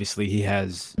end, and obviously he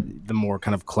has the more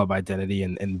kind of club identity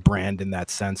and brand in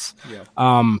that sense. Yeah.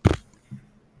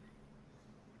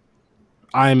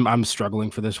 I'm struggling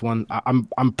for this one.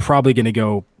 I'm probably gonna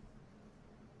go.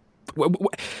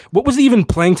 What was the even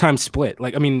playing time split?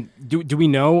 Like, I mean, do we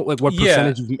know like what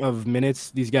percentage of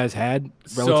minutes these guys had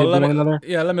relative to one another?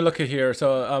 Yeah, let me look at here.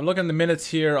 So I'm looking at the minutes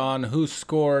here on who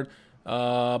scored.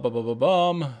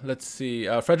 Let's see.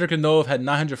 Frederick Nov had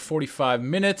 945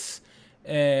 minutes,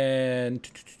 and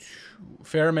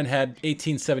Fairman had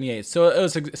 1878. So it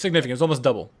was significant. It was almost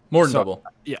double, more than double.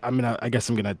 Yeah, I mean, I guess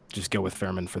I'm gonna just go with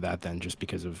Fairman for that then, just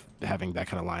because of having that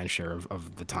kind of lion's share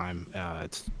of the time.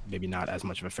 It's maybe not as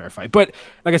much of a fair fight, but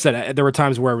like I said, there were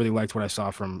times where I really liked what I saw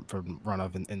from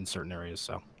Runov in certain areas.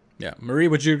 So yeah, Marie,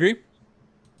 would you agree?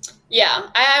 Yeah,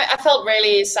 I felt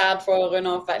really sad for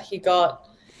Runov that he got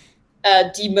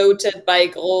demoted by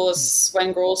Groß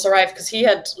when Groß arrived, because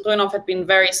Runov had been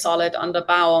very solid under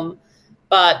Baum,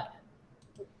 but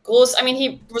Groß, I mean,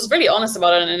 he was really honest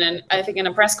about it, and I think in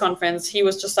a press conference, he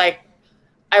was just like,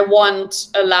 I want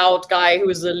a loud guy who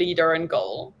is a leader in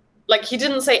goal. Like, he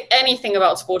didn't say anything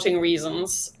about sporting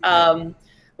reasons,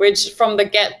 which from the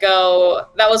get-go,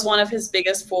 that was one of his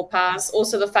biggest faux pas.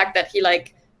 Also, the fact that he,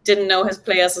 like, didn't know his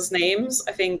players' names.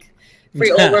 I think we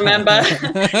all remember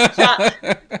Can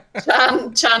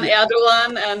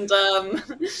Erdogan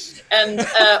and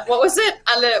what was it?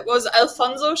 Was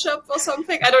Alfonso Shop or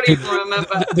something? I don't even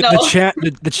remember.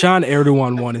 The Can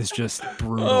Erdogan one is just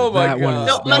brutal. Oh my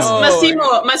god!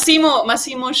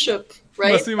 Massimo Shop.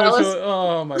 Right?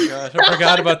 Oh my gosh! I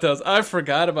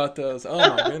forgot about those.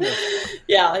 Oh my goodness.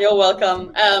 Yeah, you're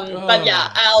welcome. But yeah,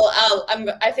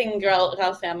 I think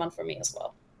Ralph Fairman for me as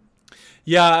well.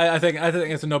 Yeah, I think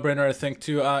it's a no-brainer. I think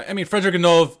too. I mean, Frederick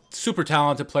Nov, super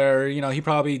talented player. You know, he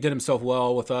probably did himself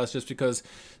well with us just because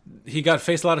he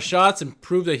faced a lot of shots and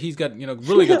proved that he's got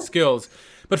really good skills.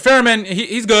 But Fairman,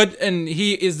 he's good, and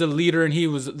he is the leader, and he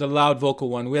was the loud vocal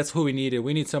one. That's who we needed.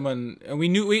 We need someone, and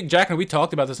Jack and we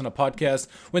talked about this on a podcast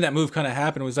when that move kind of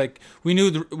happened. It was like we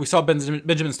saw Benjamin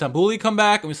Stambouli come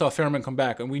back, and we saw Fairman come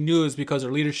back, and we knew it was because of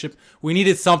their leadership. We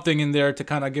needed something in there to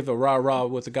kind of give a rah-rah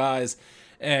with the guys.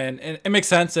 And it makes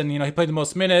sense, and he played the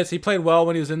most minutes. He played well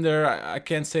when he was in there. I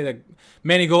can't say that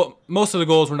most of the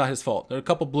goals were not his fault. There were a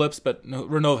couple blips, but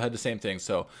Runov had the same thing.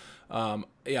 So,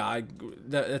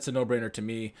 that's a no-brainer to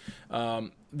me.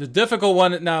 The difficult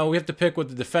one now, we have to pick with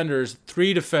the defenders,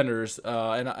 3 defenders,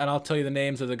 and I'll tell you the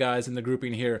names of the guys in the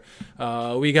grouping here.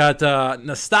 We got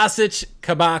Nastasic,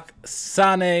 Kabak,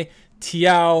 Sane,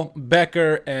 Tiao,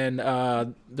 Becker, and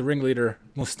the ringleader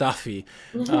Mustafi.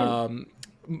 Mm-hmm.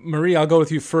 Marie, I'll go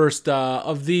with you first.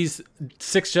 Of these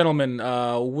 6 gentlemen,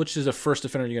 which is the first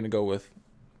defender you're going to go with?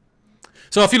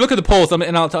 So if you look at the polls,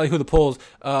 and I'll tell you who the polls.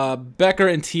 Becker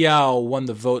and Tiao won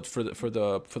the vote for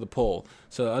the poll.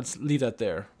 So let's leave that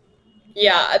there.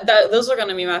 Yeah, those are going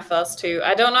to be my first 2.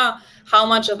 I don't know how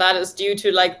much of that is due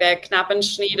to like their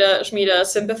Knappenschmiede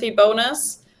sympathy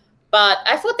bonus, but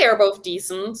I thought they were both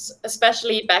decent.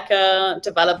 Especially Becker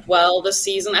developed well this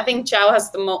season. I think Tiao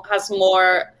has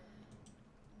more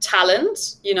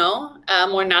talent,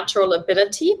 more natural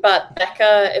ability, but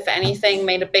Becker, if anything,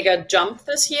 made a bigger jump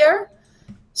this year.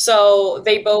 So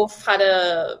they both had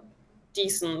a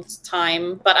decent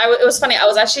time. But it was funny, I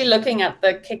was actually looking at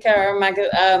the Kicker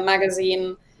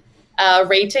magazine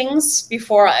ratings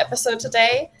before our episode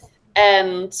today,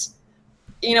 and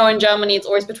in Germany it's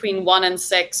always between 1 and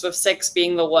 6, with 6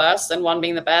 being the worst and 1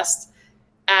 being the best.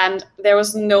 And there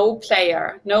was no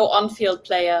on-field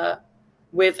player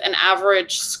with an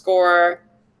average score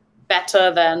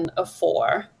better than a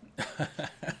 4.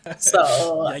 So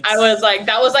I was like,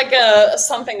 that was like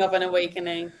something of an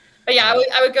awakening. But yeah,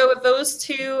 I would go with those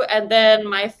 2. And then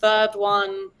my third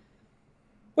one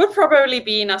would probably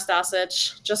be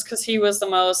Nastasic, just because he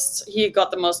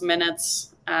got the most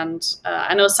minutes. And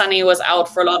I know Sunny was out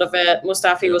for a lot of it.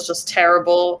 Mustafi was just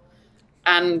terrible.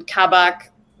 And Kabak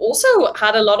also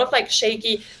had a lot of like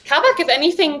shaky. Kabak, if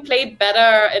anything, played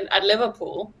better at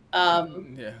Liverpool.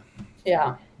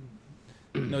 Yeah.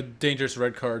 No dangerous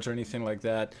red cards or anything like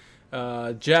that.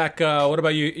 Jack, what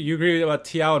about you? You agree about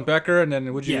Tiao and Becker, and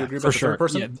then would you agree about the third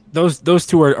person? Yeah, those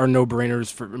two are no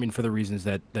brainers for the reasons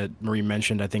that Marie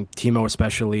mentioned. I think Timo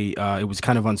especially, it was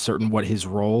kind of uncertain what his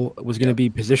role was going to be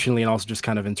positionally, and also just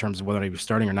kind of in terms of whether he was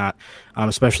starting or not.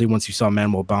 Especially once you saw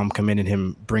Manuel Baum come in and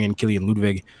him bring in Kilian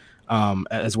Ludwig.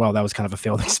 As well. That was kind of a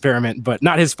failed experiment, but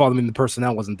not his fault. I mean, the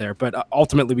personnel wasn't there, but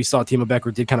ultimately we saw Timo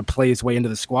Becker did kind of play his way into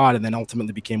the squad and then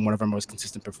ultimately became one of our most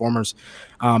consistent performers.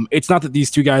 It's not that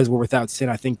these two guys were without sin.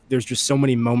 I think there's just so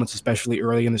many moments, especially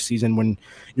early in the season, when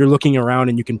you're looking around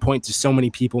and you can point to so many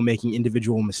people making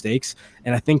individual mistakes.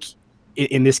 And I think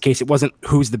in this case, it wasn't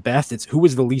who's the best, it's who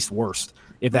was the least worst,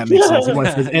 if that makes sense.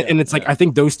 And it's like, I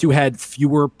think those two had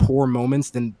fewer poor moments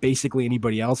than basically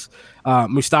anybody else.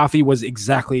 Mustafi was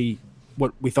exactly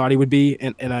what we thought he would be,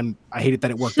 and I hated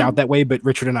that it worked out that way, but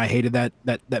Richard and I hated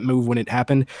that move when it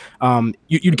happened.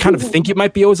 You'd kind of think it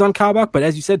might be Ozan Kabak, but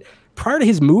as you said, prior to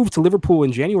his move to Liverpool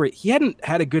in January, he hadn't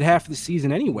had a good half of the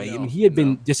season anyway. I mean, he had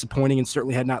been disappointing and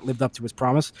certainly had not lived up to his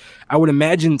promise. I would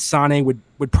imagine Sane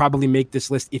would probably make this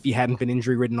list if he hadn't been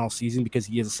injury-ridden all season, because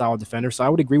he is a solid defender. So I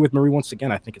would agree with Marie once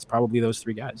again. I think it's probably those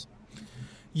three guys.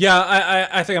 Yeah,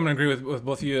 I think I'm going to agree with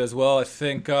both of you as well. I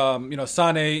think,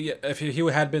 Sane, if he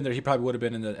had been there, he probably would have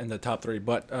been in the top three,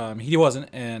 but he wasn't.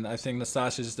 And I think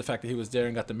Nastasic, just the fact that he was there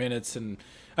and got the minutes. And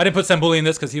I didn't put Stambouli in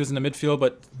this because he was in the midfield,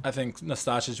 but I think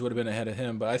Nastasic would have been ahead of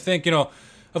him. But I think, of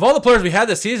all the players we had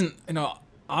this season,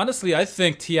 honestly, I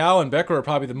think Tiao and Becker are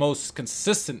probably the most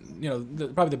consistent,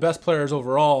 probably the best players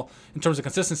overall in terms of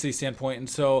consistency standpoint. And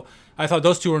so I thought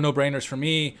those two were no-brainers for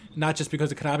me, not just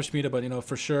because of Knabenschmiede, but,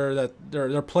 for sure that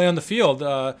their play on the field.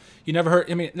 You never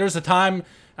heard – I mean, there's a time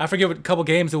 – I forget what couple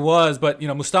games it was, but,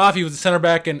 Mustafi was the center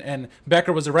back and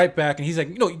Becker was the right back, and he's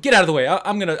like, get out of the way.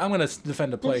 I'm gonna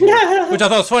defend the play here. Which I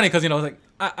thought was funny because, like,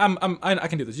 I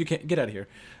can do this. You can't – get out of here.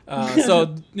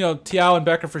 So, Tiao and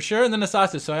Becker for sure, and then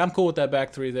Nastasic. So I'm cool with that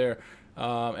back three there.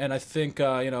 And I think,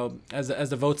 as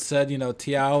the votes said,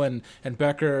 Tiao and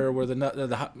Becker were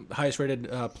the highest rated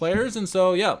players. And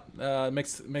so,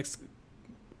 makes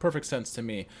perfect sense to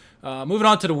me. Moving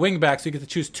on to the wing backs, you get to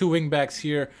choose two wing backs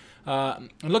here.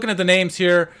 Looking at the names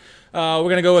here, we're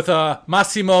going to go with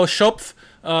Massimo Schopf,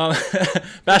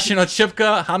 Bastian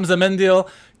Oczipka, Hamza Mendil,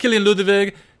 Kilian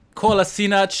Ludwig,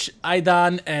 Kolasinac,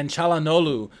 Aidan, and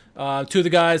Çalhanoğlu. Two of the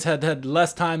guys had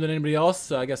less time than anybody else.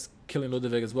 So I guess Kilian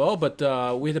Ludwig as well. But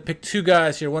we had to pick two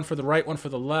guys here, one for the right, one for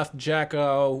the left. Jack,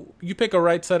 you pick a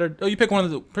right side, or you pick one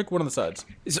of the sides.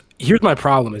 So here's my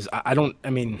problem: is I don't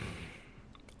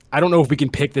know if we can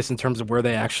pick this in terms of where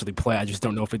they actually play. I just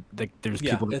don't know if there's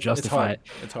people that justify it.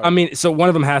 It's hard. I mean, so one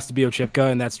of them has to be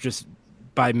Oczipka, and that's just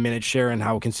by minute share and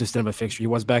how consistent of a fixture he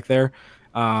was back there.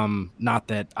 Not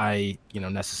that I,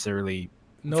 necessarily.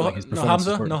 No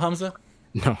Hamza.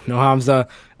 No Hamza.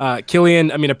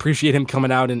 Kilian, I mean, appreciate him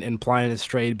coming out and plying his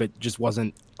trade, but just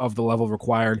wasn't of the level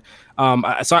required.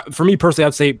 So for me personally,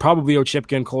 I'd say probably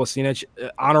Oczipka and Kolasinac.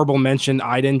 Honorable mention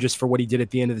Aiden, just for what he did at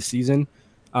the end of the season.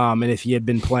 And if he had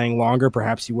been playing longer,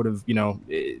 perhaps he would have,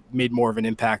 made more of an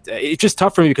impact. It's just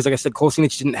tough for me because, like I said,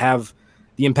 Kolasinac didn't have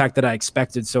the impact that I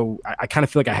expected. So I kind of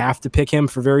feel like I have to pick him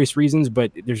for various reasons,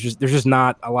 but there's just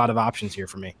not a lot of options here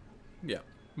for me. Yeah.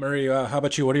 Marie, how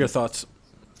about you? What are your thoughts?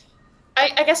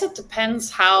 I guess it depends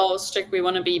how strict we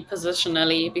want to be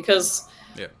positionally, because,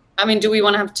 do we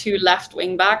want to have two left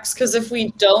wing backs? Because if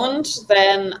we don't,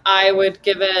 then I would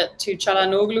give it to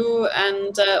Çalhanoğlu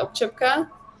and Oczipka.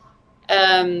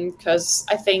 Because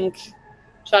I think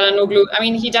Çalhanoğlu,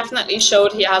 he definitely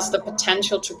showed he has the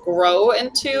potential to grow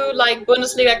into like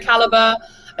Bundesliga caliber.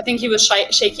 I think he was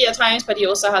shaky at times, but he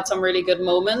also had some really good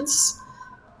moments.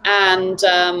 And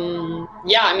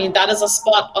that is a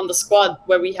spot on the squad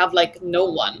where we have like no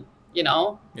one,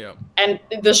 Yeah. And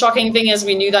the shocking thing is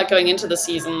we knew that going into the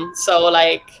season. So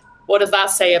like, what does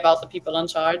that say about the people in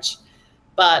charge?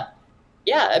 But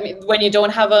yeah, when you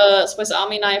don't have a Swiss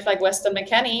Army knife like Weston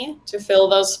McKennie to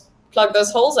plug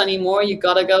those holes anymore, you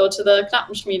gotta go to the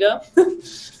Knappenschmiede.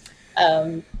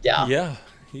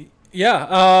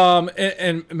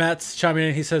 And Matt's chiming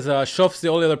in. He says Schopf's the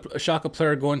only other Schalke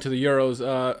player going to the Euros.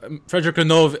 Frederick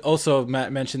Renov also,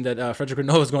 Matt mentioned that Frederick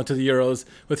Renov is going to the Euros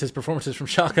with his performances from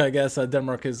Schalke. I guess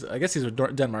he's with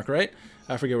Denmark, right?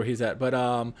 I forget where he's at, but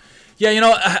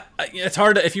it's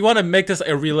hard if you want to make this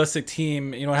a realistic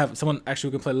team. Have someone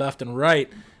actually who can play left and right.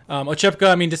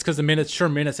 Oczipka, just because the minutes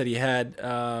that he had,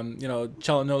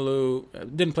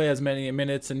 Çalhanoğlu didn't play as many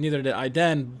minutes, and neither did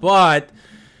Aiden, but.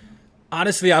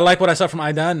 Honestly, I like what I saw from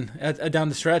Aidan down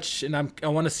the stretch, and I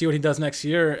want to see what he does next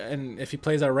year. And if he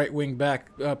plays our right wing back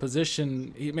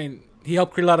position, he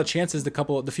helped create a lot of chances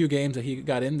the few games that he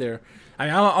got in there. I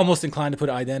mean, I'm almost inclined to put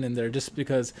Aiden in there just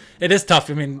because it is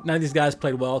tough. I mean, none of these guys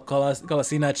played well.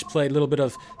 Kolasinac played a little bit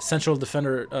of central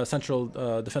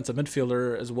defensive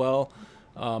midfielder as well.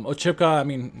 Ochipka, I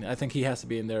mean, I think he has to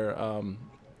be in there.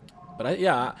 But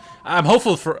I'm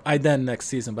hopeful for Aiden next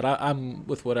season, but I'm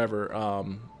with whatever.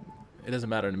 It doesn't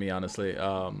matter to me, honestly.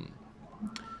 I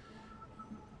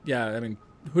mean,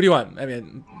 who do you want? I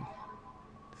mean,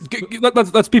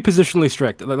 let's be positionally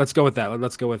strict. Let's go with that.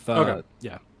 Let's go with okay.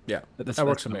 Yeah. That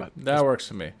works for me. That works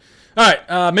for me. All right,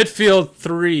 midfield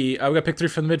 3. We got pick 3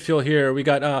 from the midfield here. We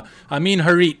got Amin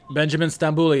Harit, Benjamin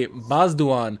Stambouli,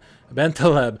 Bazduan,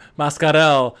 Bentaleb,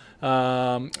 Mascarell,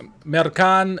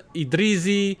 Merkan,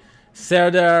 Idrizi,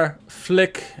 Serdar,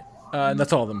 Flick, and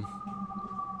that's all of them.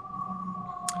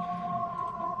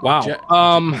 Wow.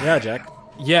 Jack.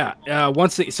 Yeah.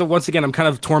 Once again, I'm kind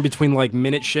of torn between like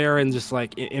minute share and just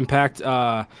like impact.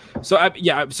 So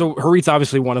Harit's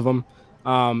obviously one of them.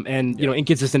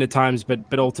 Inconsistent at times, but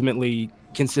ultimately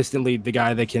consistently the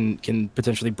guy that can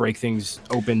potentially break things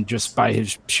open just by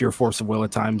his sheer force of will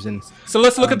at times. And so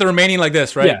let's look at the remaining like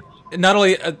this, right? Yeah. Not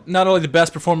only the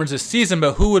best performers this season,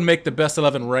 but who would make the best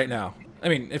 11 right now? I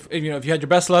mean, if you had your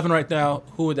best 11 right now,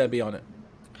 who would that be on it?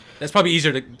 That's probably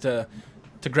easier to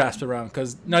grasp around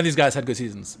because none of these guys had good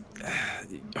seasons.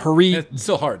 Harit, it's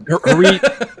so hard. Harit,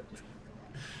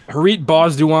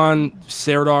 Bazduan,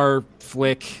 Serdar,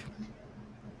 Flick.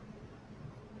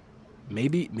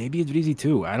 Maybe Idrizi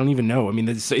too. I don't even know. I mean,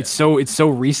 it's so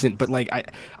recent, but like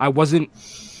I wasn't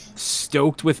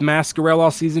stoked with Mascarell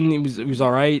all season. It was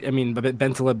all right. I mean, but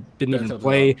Bentaleb didn't even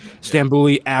play.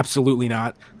 Stambouli, absolutely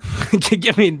not.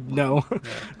 I mean, no.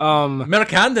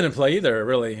 Merkan didn't play either.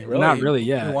 Really, not really.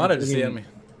 Yeah, we wanted to see him.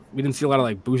 We didn't see a lot of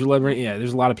like Boujalev. Yeah,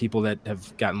 there's a lot of people that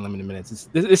have gotten limited minutes.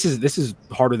 This is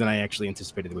harder than I actually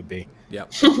anticipated it would be. Yeah.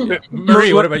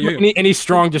 Marie, what about you? Any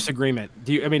strong disagreement? If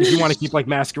you want to keep like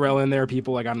Mascarell in there,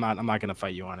 people like I'm not going to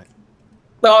fight you on it.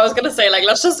 No, I was gonna say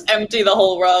let's just empty the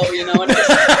whole row, and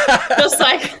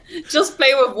just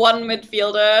play with one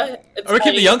midfielder. Or we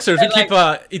keep the youngsters. We keep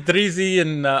Idrizi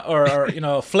and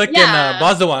or Flick and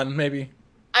Bazduan maybe.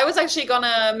 I was actually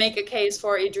gonna make a case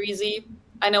for Idrizi.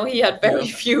 I know he had very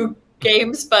few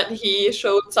games, but he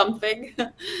showed something.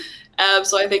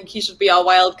 So I think he should be our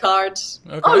wild card.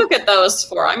 Okay. Oh, look at those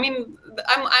 4. I mean,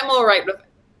 I'm all right with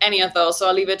any of those, so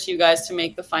I'll leave it to you guys to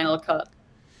make the final cut.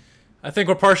 I think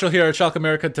we're partial here at Schalke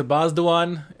America to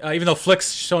Bazduan, even though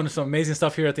Flick's shown some amazing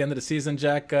stuff here at the end of the season.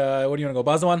 Jack, what do you want to go,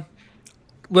 Bazduan?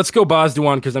 Let's go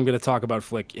Bazduan because I'm going to talk about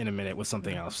Flick in a minute with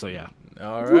something else. So yeah.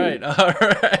 All right.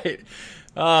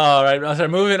 So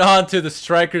moving on to the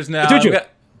strikers now.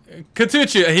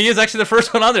 Katuchu. He is actually the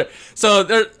first one on there.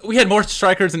 So we had more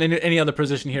strikers than any other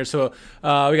position here. So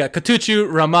we got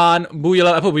Katuchu, Rahman,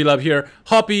 Bouyalev. I put Bouyalev here.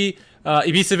 Hoppy,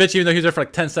 Ibisevic, even though he was there for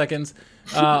like 10 seconds.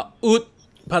 Ut,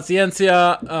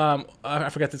 Paciencia. I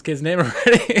forgot this kid's name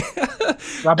already.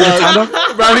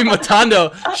 Robbie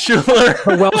Matondo. Schuler.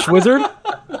 A Welsh wizard?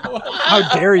 How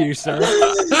dare you, sir?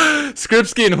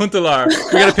 Skripski and Huntelaar.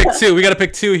 We got to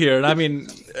pick 2 here. And I mean...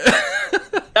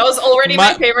 That was already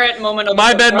my favorite moment of the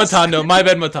My bad, Matondo.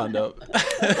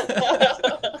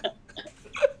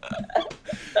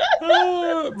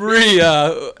 Marie,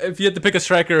 if you had to pick a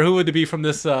striker, who would it be from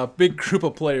this big group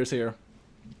of players here?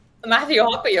 Matthew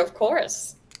Hoppe, of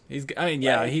course. He did lead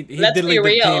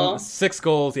the team. 6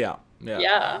 goals, yeah.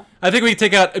 I think we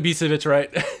take out Ibisevic,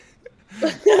 right?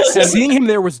 Seeing him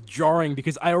there was jarring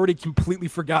because I already completely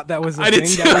forgot that was a thing.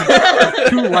 That was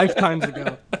 2 lifetimes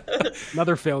ago.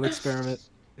 Another failed experiment.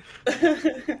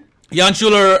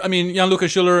 Jan-Luca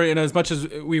Schuler, as much as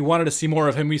we wanted to see more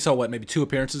of him, we saw, maybe 2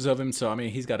 appearances of him. So, I mean,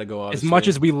 he's got to go, obviously. As much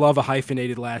as we love a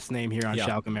hyphenated last name here on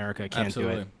Schalke America, can't do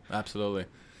it. Absolutely.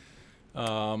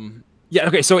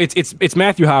 Okay, so it's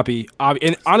Matthew Hoppe.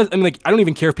 And honestly, I mean, I don't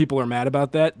even care if people are mad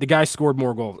about that. The guy scored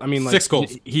more goals. I mean, 6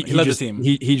 goals. He led the team.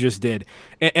 He just did.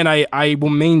 And I will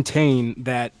maintain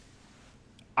that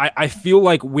I feel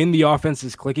like when the offense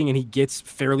is clicking and he gets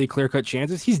fairly clear-cut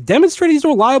chances, he's demonstrated he's a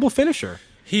reliable finisher.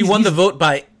 He won the vote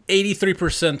by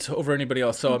 83% over anybody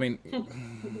else. So, I mean,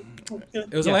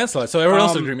 it was a landslide. So everyone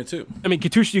else agreed too. I mean,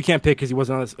 Katuchu you can't pick because he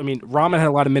wasn't on this. I mean, Rahman had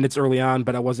a lot of minutes early on,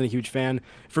 but I wasn't a huge fan.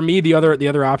 For me, the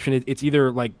other option, it's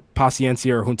either like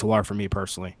Paciencia or Huntelaar for me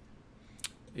personally.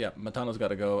 Yeah, Matano's got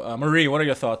to go. Marie, what are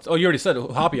your thoughts? Oh, you already said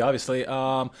Hoppe, obviously.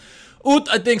 Ut,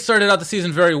 I think, started out the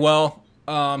season very well.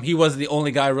 He was the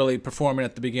only guy really performing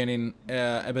at the beginning,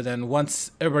 but then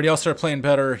once everybody else started playing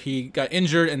better, he got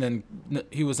injured, and then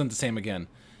he wasn't the same again.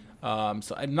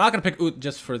 So I'm not going to pick Ut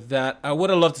just for that. I would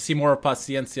have loved to see more of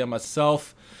Paciencia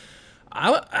myself.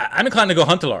 I'm inclined to go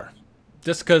Huntelaar.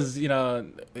 just because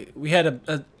we had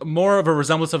a more of a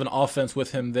resemblance of an offense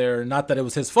with him there. Not that it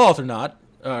was his fault or not,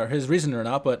 or his reason or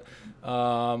not, but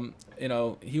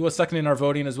he was second in our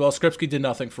voting as well. Skripski did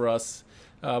nothing for us.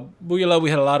 Bujala we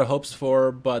had a lot of hopes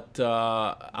for, but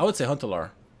I would say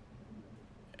Huntelaar.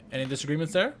 Any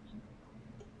disagreements there?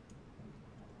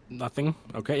 Nothing.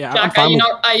 Okay, yeah. Jack, are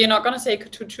you not going to say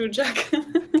Kutucu, Jack?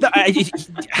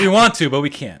 We want to, but we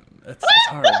can't. It's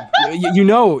hard. You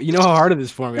know how hard it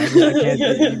is for me. I can't.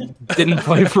 He didn't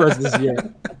play for us this year,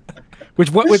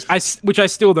 which I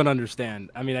still don't understand.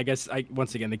 I mean, I guess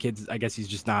once again the kids. I guess he's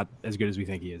just not as good as we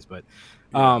think he is. But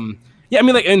I mean,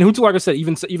 and Huntelaar, like I said,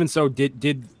 even so,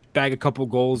 did bag a couple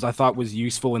goals. I thought was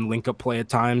useful in link up play at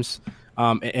times,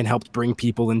 and helped bring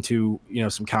people into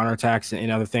some counterattacks and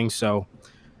other things. So.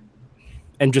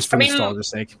 And just for nostalgia's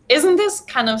sake. Isn't this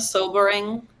kind of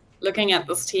sobering looking at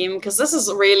this team? Because this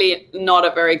is really not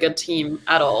a very good team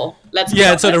at all.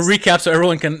 So to recap so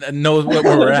everyone can know where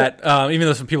we're at, even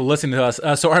though some people listening to us.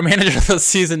 So our manager this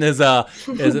season is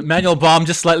Manuel Baum,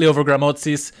 just slightly over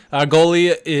Gramozis. Our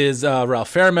goalie is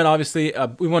Ralph Fairman, obviously.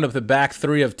 We went up the back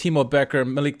three of Timo Becker,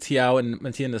 Malik Tiao, and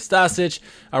Matija Nastasic.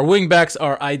 Our wingbacks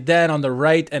are Aidan on the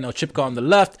right and Ochipka on the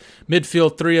left.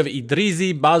 Midfield three of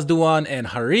Idrizi, Bazduan, and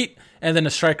Harit. And then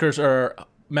the strikers are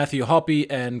Matthew Hoppe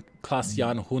and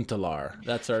Klaas-Jan Huntelaar.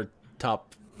 That's our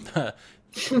top.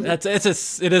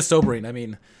 It is sobering. I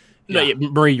mean,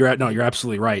 Murray, you're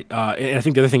absolutely right. And I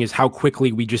think the other thing is how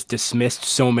quickly we just dismissed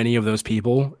so many of those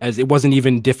people, as it wasn't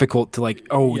even difficult to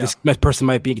this person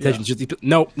might be in contention. Yeah.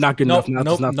 Just not good enough.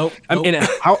 Nope. I mean,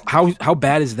 how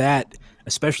bad is that,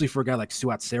 especially for a guy like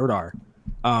Suat Serdar?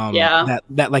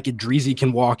 That like Idrizi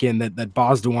can walk in, that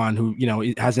Bazduan, who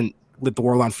it hasn't lit the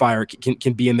world on fire,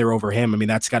 can be in there over him. I mean,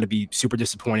 that's got to be super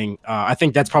disappointing. I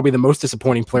think that's probably the most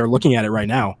disappointing player looking at it right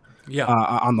now. Yeah.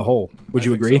 On the whole, would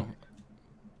you agree? So.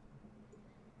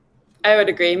 I would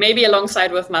agree. Maybe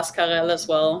alongside with Mascarell as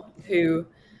well, who,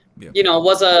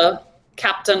 was a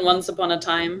captain once upon a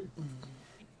time,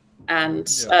 and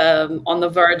on the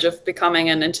verge of becoming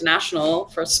an international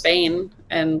for Spain.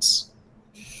 And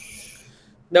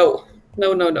no.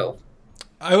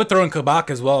 I would throw in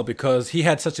Kabak as well, because he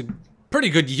had such a pretty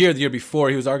good year the year before.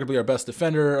 He was arguably our best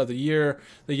defender of the year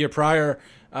prior.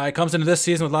 He comes into this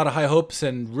season with a lot of high hopes,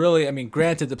 and really, I mean,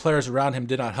 granted, the players around him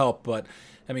did not help, but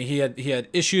I mean, he had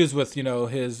issues with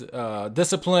his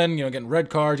discipline, getting red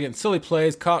cards, getting silly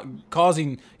plays,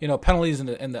 causing penalties in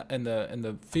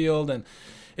the field, and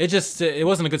it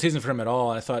wasn't a good season for him at all.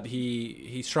 I thought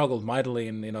he struggled mightily,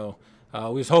 and we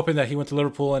was hoping that he went to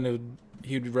Liverpool and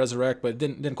he would resurrect, but it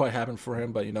didn't quite happen for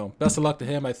him. But best of luck to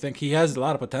him. I think he has a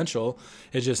lot of potential.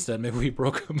 It's just that maybe we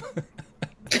broke him.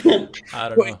 I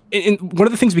don't know. And one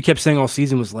of the things we kept saying all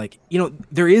season was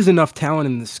there is enough talent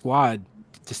in the squad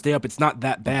to stay up. It's not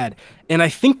that bad. And I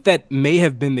think that may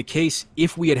have been the case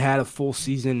if we had a full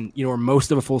season, or most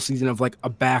of a full season of like a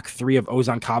back three of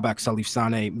Ozan Kabak, Salif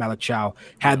Sane, Malik Chow,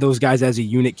 had those guys as a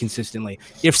unit consistently.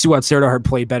 If Suat Serdar had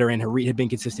played better and Harit had been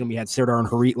consistent, we had Serdar and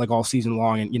Harit like all season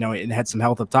long, and and had some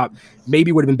health up top,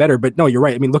 maybe it would have been better. But no, you're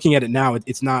right. I mean, looking at it now,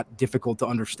 it's not difficult to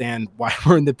understand why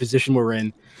we're in the position we're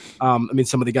in. I mean,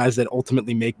 some of the guys that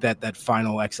ultimately make that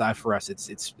final XI for us,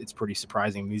 it's pretty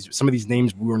surprising. Some of these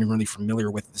names we weren't even really familiar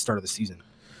with at the start of the season.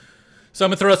 So I'm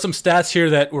going to throw out some stats here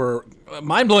that were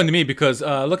mind-blowing to me, because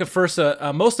look at first,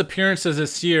 most appearances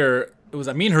this year, it was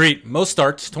Amin Harit, most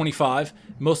starts, 25,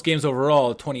 most games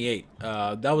overall, 28.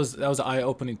 That was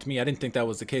eye-opening to me. I didn't think that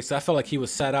was the case. I felt like he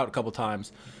was sat out a couple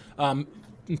times.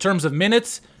 In terms of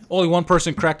minutes, only one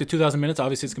person cracked the 2,000 minutes.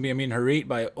 Obviously, it's going to be Amin Harit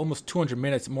by almost 200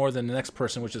 minutes more than the next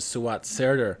person, which is Suat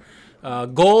Serdar.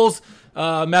 Goals,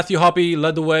 Matthew Hoppe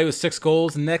led the way with 6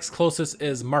 goals. Next closest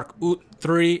is Mark Oot,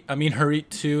 3, Amin Harit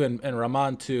 2, and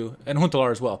Rahman 2, and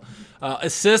Huntelaar as well.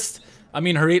 Assists,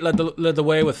 Amin Harit led the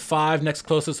way with 5. Next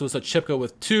closest was Ochipka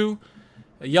with 2.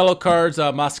 Yellow cards,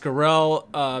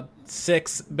 Mascarell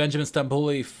 6, Benjamin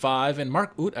Stambouli 5, and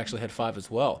Mark Oot actually had 5 as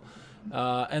well.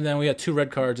 And then we had 2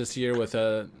 red cards this year with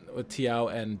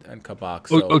Tiao and Kabak.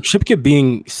 So. Ochipka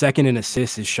being second in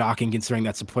assists is shocking, considering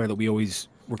that's a player that we always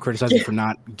were criticizing for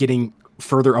not getting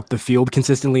further up the field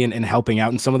consistently and helping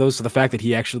out in some of those. So the fact that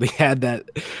he actually had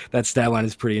that stat line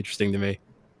is pretty interesting to me.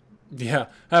 Yeah.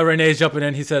 Renee's jumping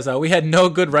in. He says, we had no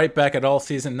good right back at all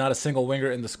season, not a single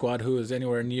winger in the squad who is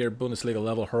anywhere near Bundesliga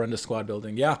level. Horrendous squad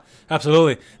building. Yeah,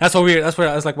 absolutely. That's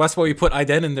why we put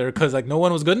Iden in there, because no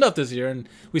one was good enough this year. And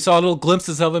we saw little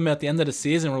glimpses of him at the end of the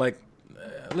season. We're like,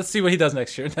 let's see what he does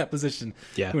next year in that position.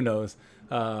 Yeah. Who knows?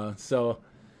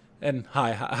 And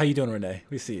hi, how you doing, Renee?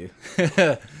 We see you.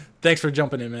 Thanks for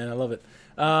jumping in, man. I love it.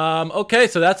 Okay,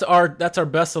 so that's our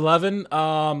best 11.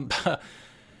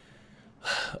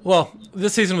 Well,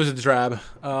 this season was a drab.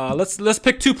 Let's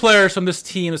pick 2 players from this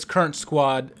team, this current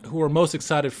squad, who we're most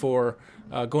excited for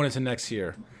going into next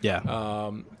year.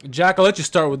 Yeah. Jack, I'll let you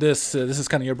start with this. This is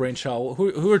kind of your brainchild.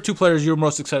 Who are 2 players you're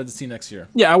most excited to see next year?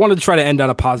 Yeah, I wanted to try to end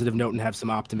on a positive note and have some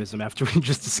optimism after we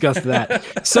just discussed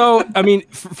that. So, I mean,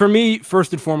 for me,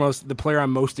 first and foremost, the player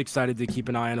I'm most excited to keep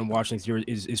an eye on and watch next year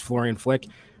is Florian Flick.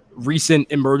 Recent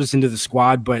emergence into the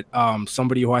squad, but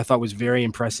somebody who I thought was very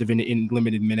impressive in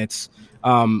limited minutes.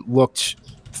 Looked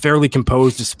fairly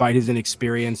composed despite his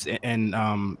inexperience,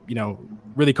 and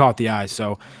really caught the eye.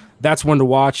 So that's one to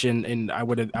watch, and I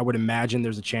would imagine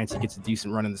there's a chance he gets a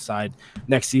decent run in the side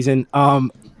next season.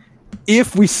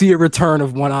 If we see a return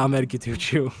of one Ahmed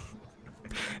Katuchu,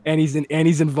 and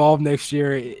he's involved next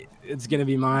year, it's going to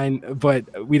be mine,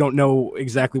 but we don't know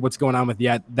exactly what's going on with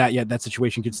that yet. That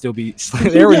situation could still be.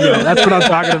 There we go. That's what I'm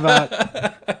talking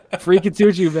about. Free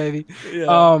Katuchu, baby.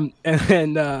 Yeah.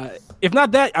 And if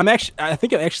not that, I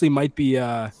think it actually might be.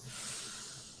 It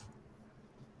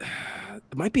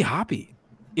might be Hoppy,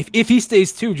 if he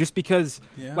stays too, just because.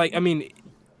 Yeah. Like, I mean,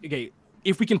 okay.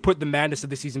 If we can put the madness of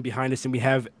the season behind us and we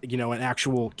have, an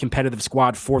actual competitive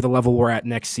squad for the level we're at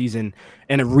next season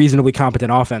and a reasonably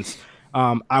competent offense.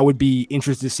 I would be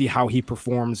interested to see how he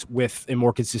performs with a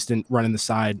more consistent run in the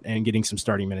side and getting some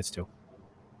starting minutes too.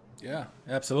 Yeah,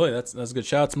 absolutely. That's a good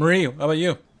shout. Marie, how about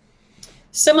you?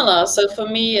 Similar. So for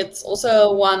me, it's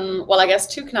also I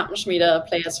guess 2 Knappenschmiede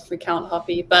players if we count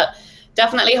Hoppy, but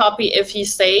definitely Hoppy if he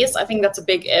stays. I think that's a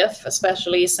big if,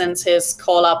 especially since his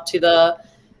call up to the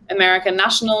American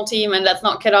national team. And let's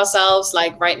not kid ourselves,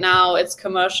 like right now it's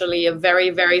commercially a very,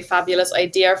 very fabulous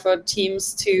idea for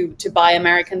teams to buy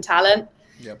American talent.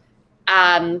 Yep.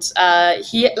 And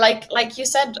he, like you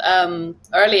said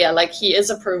earlier, like he is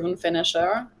a proven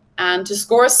finisher, and to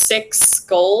score 6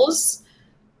 goals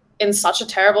in such a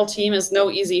terrible team is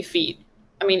no easy feat.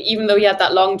 I mean, even though he had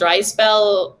that long dry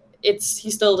spell, he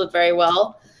still did very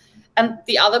well. And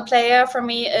the other player for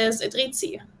me is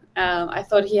Idrizi. I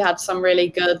thought he had some really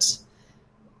good,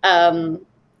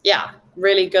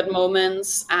 really good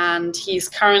moments, and he's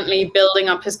currently building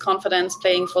up his confidence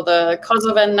playing for the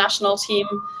Kosovan national team,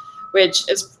 which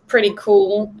is pretty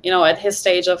cool, at his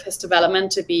stage of his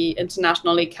development to be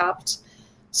internationally capped.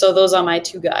 So those are my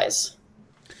 2 guys.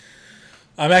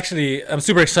 I'm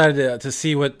super excited to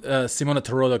see what Simone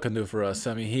Terodde can do for us.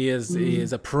 I mean, he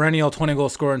is a perennial 20-goal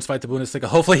scorer in Zweite Bundesliga.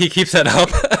 Hopefully he keeps that up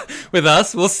with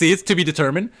us. We'll see. It's to be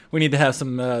determined. We need to have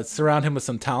some surround him with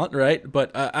some talent, right? But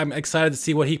I'm excited to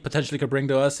see what he potentially could bring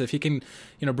to us. If he can,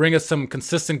 bring us some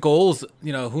consistent goals,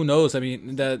 who knows? I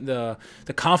mean, the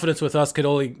confidence with us could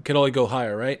only go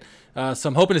higher, right? So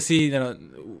I'm hoping to see that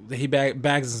he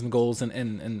bags some goals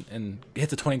and hit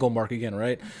the 20-goal mark again,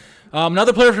 right?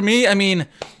 Another player for me, I mean,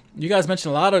 you guys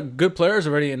mentioned a lot of good players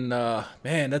already, and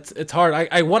man, it's hard.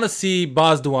 I want to see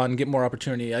Bozdogan get more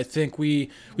opportunity. I think we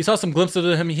saw some glimpses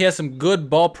of him. He has some good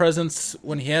ball presence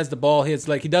when he has the ball. He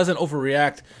doesn't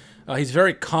overreact. He's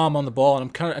very calm on the ball, and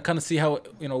I kind of see how,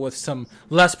 with some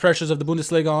less pressures of the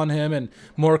Bundesliga on him and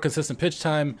more consistent pitch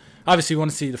time. Obviously, we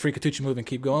want to see the Free Katuchu move and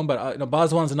keep going, but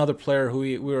Bozdogan's another player who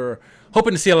we were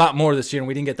hoping to see a lot more this year, and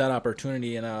we didn't get that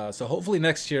opportunity. And so hopefully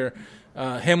next year,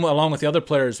 him along with the other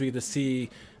players, we get to see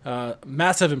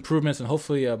massive improvements and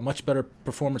hopefully a much better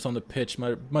performance on the pitch,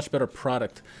 much better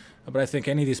product. But I think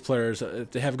any of these players,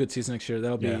 if they have a good season next year,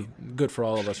 that'll be good for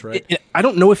all of us, right? I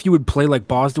don't know if you would play like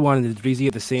Bozdogan and Idrizi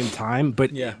at the same time,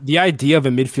 but the idea of a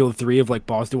midfield 3 of like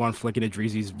Bozdogan, Flick, and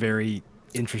Idrizi is very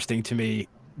interesting to me.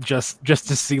 Just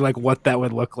to see like what that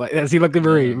would look like. See, look at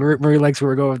Marie. Marie likes where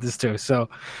we're going with this too. So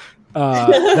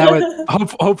that would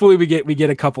hopefully we get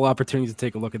a couple opportunities to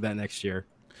take a look at that next year.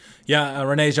 Yeah,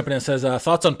 Renee's jumping in and says,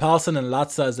 thoughts on Paulsen and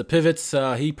Latza as the pivots.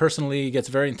 He personally gets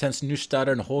very intense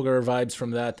Neustaedter and Holger vibes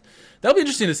from that. That'll be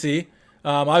interesting to see.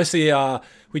 Obviously,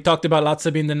 we talked about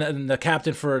Latza being the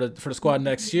captain for the squad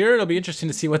next year. It'll be interesting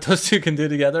to see what those 2 can do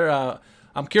together.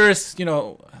 I'm curious,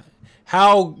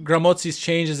 how Gramozis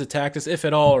changes the tactics, if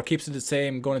at all, or keeps it the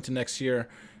same going into next year.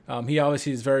 He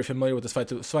obviously is very familiar with the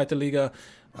Zweite Liga.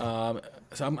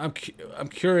 So I'm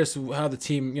curious how the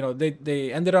team,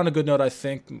 they ended on a good note. I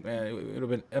think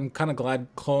I'm kind of glad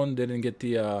Cologne didn't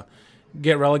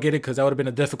get relegated, because that would have been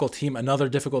a difficult team, another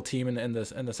difficult team in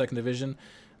the second division.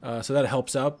 So that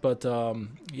helps out. But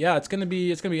it's gonna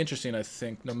be interesting. I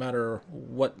think no matter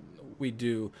what we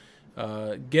do,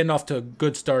 getting off to a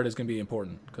good start is gonna be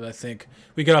important, because I think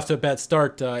we get off to a bad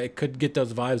start, it could get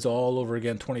those vibes all over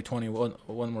again 2020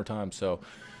 one more time. So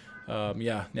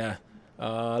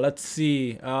let's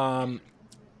see.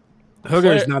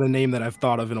 Hooger is not a name that I've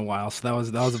thought of in a while, so that was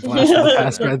a blast from the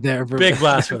past right there. Big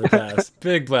blast from the past.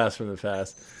 Big blast from the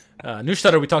past.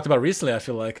 Neustadt we talked about recently, I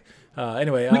feel like.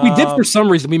 Anyway. We did for some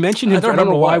reason. We mentioned him. I don't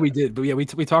know why we did, but yeah, we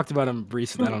talked about him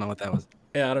recently. I don't know what that was.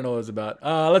 Yeah, I don't know what it was about.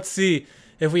 Let's see.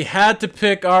 If we had to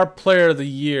pick our player of the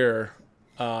year,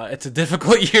 it's a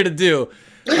difficult year to do.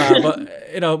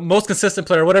 But, most consistent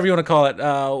player, whatever you want to call it,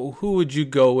 who would you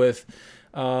go with?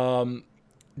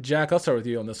 Jack, I'll start with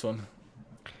you on this one.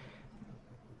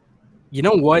 You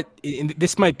know what?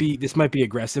 This might be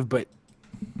aggressive, but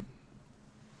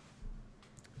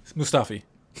It's Mustafi.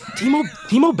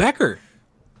 Timo Becker.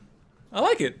 I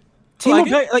like it. Timo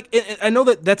Becker. I know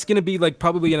that's going to be like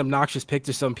probably an obnoxious pick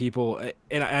to some people,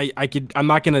 and I'm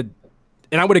not going to,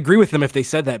 and I would agree with them if they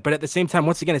said that. But at the same time,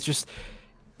 once again, it's just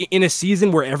in a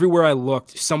season where everywhere I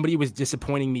looked, somebody was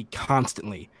disappointing me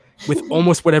constantly with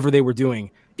almost whatever they were doing.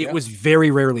 It was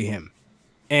very rarely him.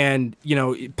 And,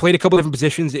 played a couple different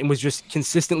positions and was just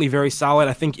consistently very solid.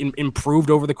 I think improved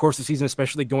over the course of the season,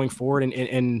 especially going forward.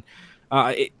 I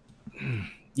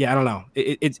don't know.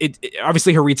 It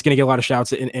obviously Harit's going to get a lot of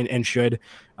shouts and should.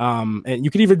 And you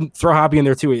could even throw Hoppy in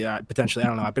there too, potentially. I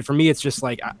don't know. But for me, it's just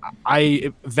like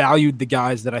I valued the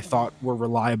guys that I thought were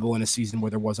reliable in a season where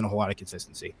there wasn't a whole lot of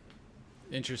consistency.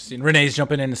 Interesting. Renee's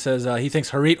jumping in and says he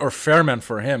thinks Harit or Fairman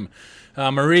for him.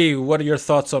 Marie, what are your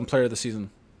thoughts on player of the season?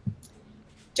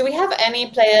 Do we have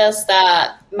any players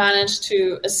that managed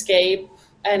to escape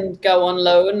and go on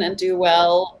loan and do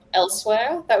well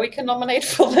elsewhere that we can nominate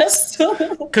for this?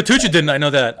 Katucha didn't. I know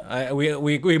that.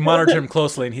 We monitored him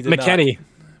closely, and he did McKennie.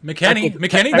 not. McKennie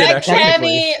did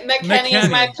actually. McKennie's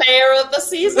my player of the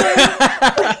season.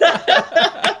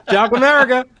 Shock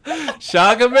America.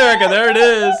 Shock America. There it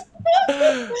is.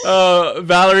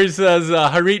 Valerie says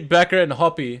Harit, Becker, and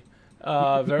Hoppy.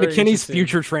 McKinney's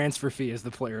future transfer fee is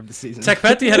the player of the season.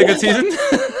 Tekpeti had a good season.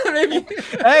 Maybe.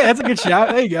 Hey, that's a good shot.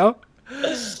 There you go.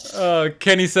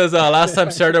 Kenny says last time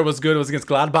Serdar was good was against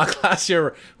Gladbach last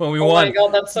year when we won. Oh my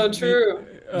god, that's so true.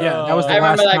 Yeah, that was the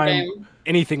last time game.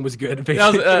 Anything was good.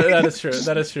 That is true.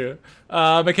 That is true.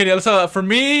 McKinney, for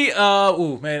me, there's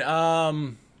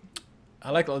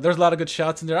a lot of good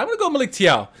shots in there. I'm gonna go Malik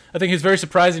Thiaw. I think he was very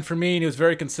surprising for me, and he was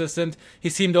very consistent. He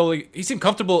seemed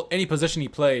comfortable any position he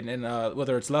played, and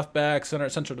whether it's left back, center,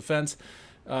 central defense.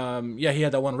 He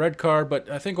had that one red card,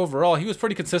 but I think overall he was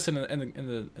pretty consistent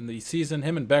in the season.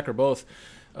 Him and Becker both,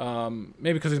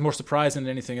 maybe because he's more surprising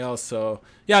than anything else. So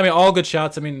all good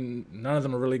shots. None of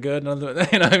them are really good. None of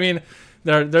them,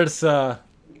 there's the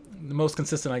most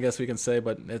consistent, I guess we can say,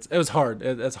 but it was hard.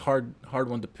 It's a hard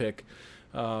one to pick.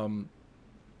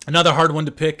 Another hard one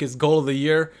to pick is goal of the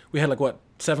year. We had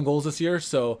 7 goals this year,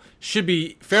 so should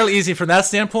be fairly easy from that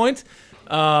standpoint.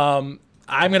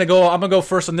 I'm gonna go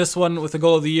first on this one with the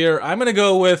goal of the year. I'm gonna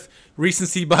go with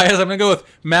recency bias. I'm gonna go with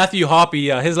Matthew Hoppy.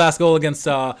 His last goal against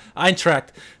Eintracht,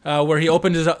 where he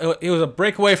opened it was a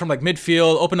breakaway from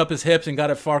midfield, opened up his hips and got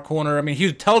it far corner. He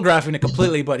was telegraphing it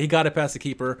completely, but he got it past the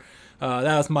keeper.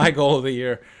 That was my goal of the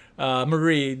year.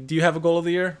 Marie, do you have a goal of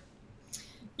the year?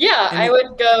 Yeah, I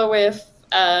would go with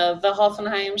the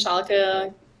Hoffenheim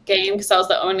Schalke game because that was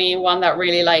the only one that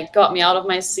really got me out of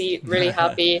my seat, really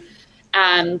happy.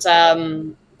 And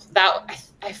that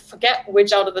I forget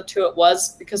which out of the two it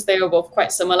was because they were both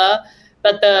quite similar.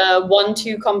 But the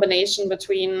 1-2 combination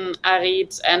between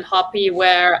Harit and Hoppy,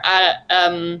 where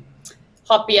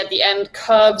Hoppy at the end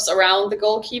curves around the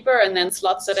goalkeeper and then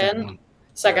slots it in.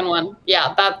 Second one,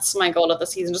 yeah, that's my goal of the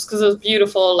season, just because it was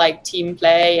beautiful, team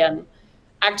play and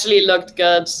actually looked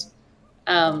good.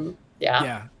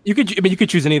 Yeah. You could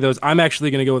choose any of those. I'm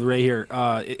actually going to go with Ray here.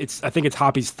 I think it's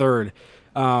Hoppy's third.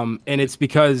 And it's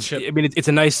because it's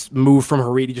a nice move from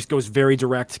Harit. He just goes very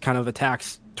direct, kind of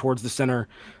attacks towards the center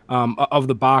of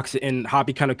the box, and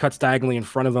Hoppy kind of cuts diagonally in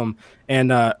front of him. And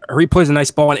Harit plays a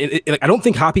nice ball, and I don't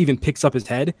think Hoppy even picks up his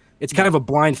head. It's kind of a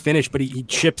blind finish, but he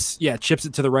chips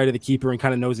it to the right of the keeper and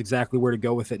kind of knows exactly where to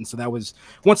go with it. And so that was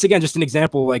once again just an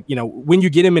example. When you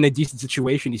get him in a decent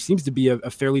situation, he seems to be a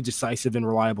fairly decisive and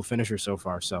reliable finisher so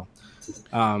far. So.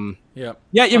 If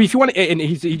you want to, and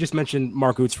he just mentioned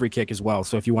Mark Uth's free kick as well.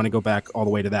 So if you want to go back all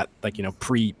the way to that,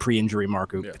 pre-injury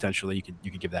Mark Uth, potentially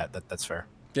you could give that. That's fair.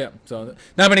 Yeah. So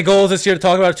not many goals this year to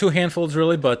talk about. 2 handfuls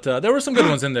really, but there were some good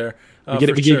ones in there. We get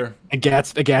a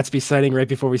Gatsby sighting right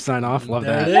before we sign off. Love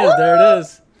that. There it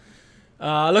is.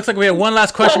 Looks like we have one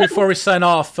last question before we sign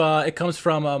off. It comes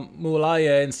from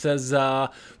Moulaya and says,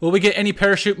 will we get any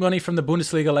parachute money from the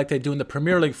Bundesliga like they do in the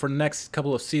Premier League for the next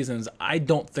couple of seasons? I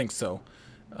don't think so.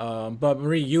 But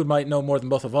Marie, you might know more than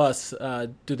both of us. Does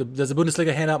the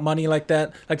Bundesliga hand out money like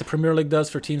that, like the Premier League does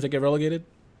for teams that get relegated?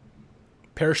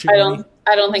 parachute money?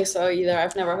 I don't think so either.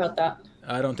 I've never heard that.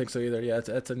 I don't think so either. Yeah,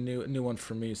 that's a new one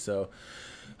for me. So,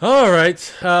 all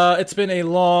right. It's been a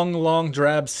long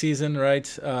drab season, right?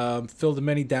 Filled with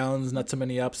many downs, not so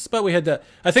many ups. But we had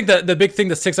I think that the big thing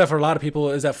that sticks out for a lot of people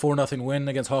is that 4-0 win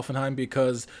against Hoffenheim,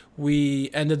 because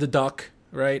we ended the duck.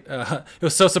 Right, it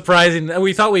was so surprising.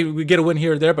 We thought we'd get a win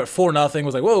here or there, but 4-0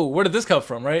 was like, whoa, where did this come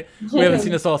from? Right, we haven't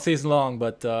seen this all season long,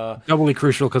 but doubly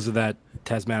crucial because of that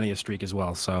Tasmania streak as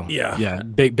well. So yeah,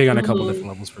 big on a couple different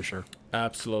levels for sure.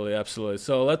 Absolutely.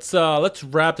 So let's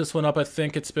wrap this one up. I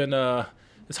think it's been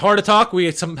it's hard to talk.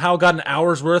 We somehow got an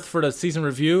hour's worth for the season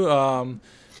review.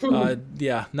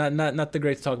 Yeah, not the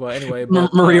great to talk about anyway.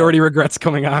 But, Marie already regrets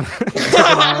coming on.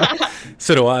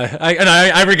 So do I.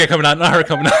 I regret coming on, not her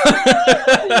coming on.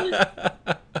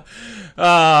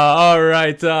 All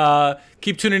right.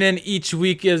 Keep tuning in each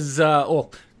week. We're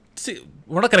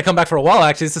not going to come back for a while,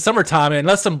 actually. It's the summertime, and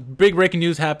unless some big breaking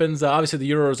news happens, obviously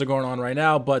the Euros are going on right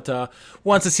now, but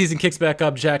once the season kicks back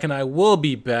up, Jack and I will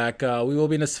be back. We will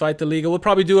be in the Zweite Liga. We'll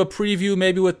probably do a preview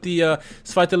maybe with the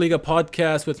Zweite Liga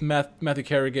podcast with Matthew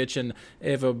Karagic and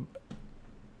Eva.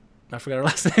 I forgot her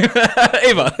last name.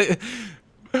 Eva.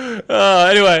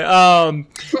 Anyway,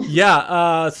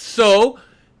 so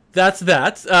that's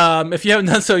that. If you haven't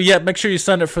done so yet, make sure you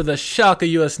sign up for the Schalke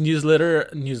US newsletter.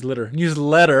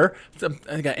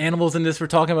 I got animals in this we're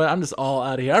talking about. I'm just all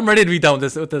out of here. I'm ready to be done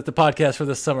with the podcast for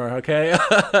this summer, okay?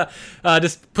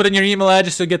 Just put in your email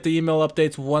address to get the email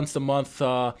updates once a month.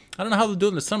 I don't know how they'll do it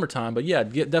in the summertime, but yeah,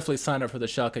 definitely sign up for the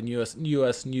Schalke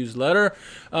US newsletter.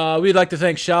 We'd like to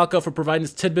thank Schalke for providing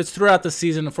us tidbits throughout the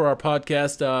season for our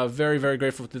podcast. Very, very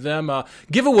grateful to them.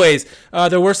 Giveaways.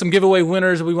 There were some giveaway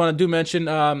winners that we want to mention.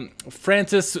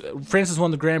 Francis won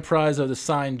the grand prize of the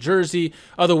signed jersey.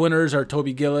 Other winners are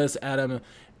Toby Gillis, Adam,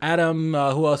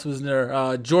 who else was in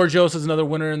there? Georgios is another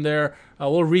winner in there.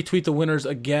 We'll retweet the winners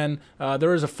again.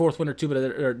 There is a fourth winner too,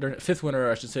 or fifth winner,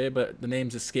 I should say, but the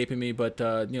name's escaping me. But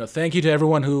thank you to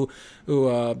everyone who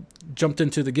jumped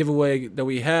into the giveaway that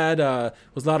we had. It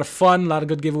was a lot of fun, a lot of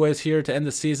good giveaways here to end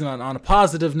the season on a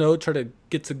positive note. Try to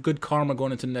get some good karma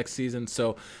going into next season.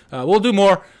 So we'll do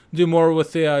more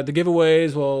with the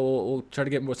giveaways. We'll try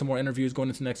to get some more interviews going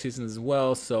into next season as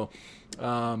well. So.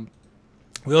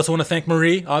 We also want to thank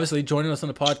Marie, obviously, joining us on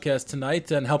the podcast tonight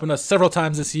and helping us several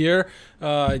times this year.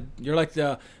 You're like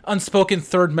the unspoken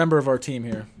third member of our team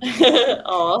here.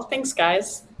 Oh, thanks,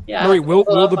 guys. Yeah. Marie,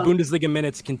 will the Bundesliga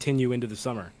minutes continue into the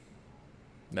summer?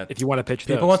 If you want to pitch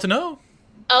those. People want to know.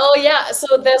 Oh, yeah.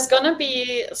 So there's going to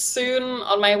be soon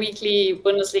on my weekly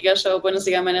Bundesliga show,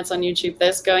 Bundesliga Minutes on YouTube,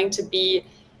 there's going to be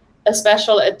a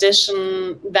special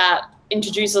edition that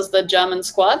introduces the German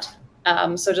squad.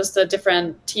 So just the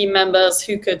different team members,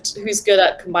 who's good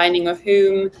at combining with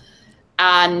whom.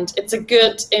 And it's a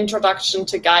good introduction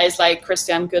to guys like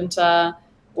Christian Günther,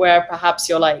 where perhaps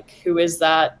you're like, who is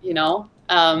that,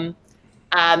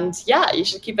 and yeah, you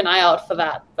should keep an eye out for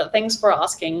that. But thanks for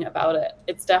asking about it.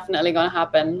 It's definitely going to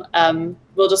happen.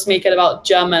 We'll just make it about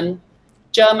Germany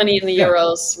in the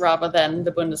Euros rather than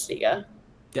the Bundesliga.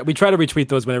 Yeah, we try to retweet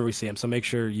those whenever we see them, so make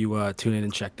sure you tune in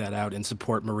and check that out and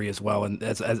support Marie as well. And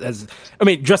as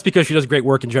just because she does great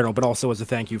work in general, but also as a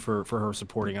thank you for her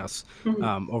supporting us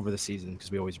over the season,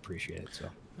 because we always appreciate it. So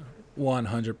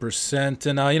 100%.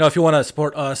 And if you want to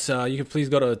support us, you can please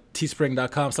go to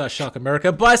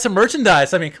teespring.com/ShockAmerica. Buy some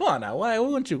merchandise. I mean, come on now, why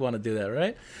wouldn't you want to do that,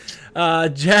 right?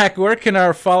 Jack, where can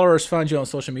our followers find you on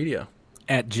social media?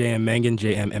 At JMMangan,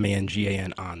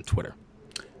 JMMangan on Twitter.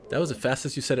 That was the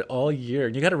fastest you said it all year.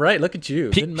 You got it right. Look at you.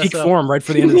 Peak form right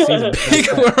for the end of the season. Peak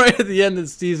form right at the end of the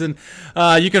season.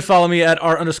 You can follow me at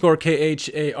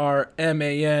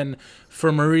R_KHARMAN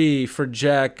for Marie, for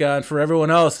Jack, and for everyone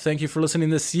else. Thank you for listening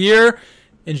this year.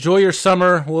 Enjoy your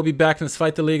summer. We'll be back in the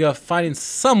Zweite Liga, finding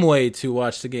some way to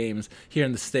watch the games here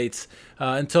in the States.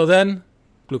 Until then,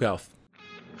 Glück auf.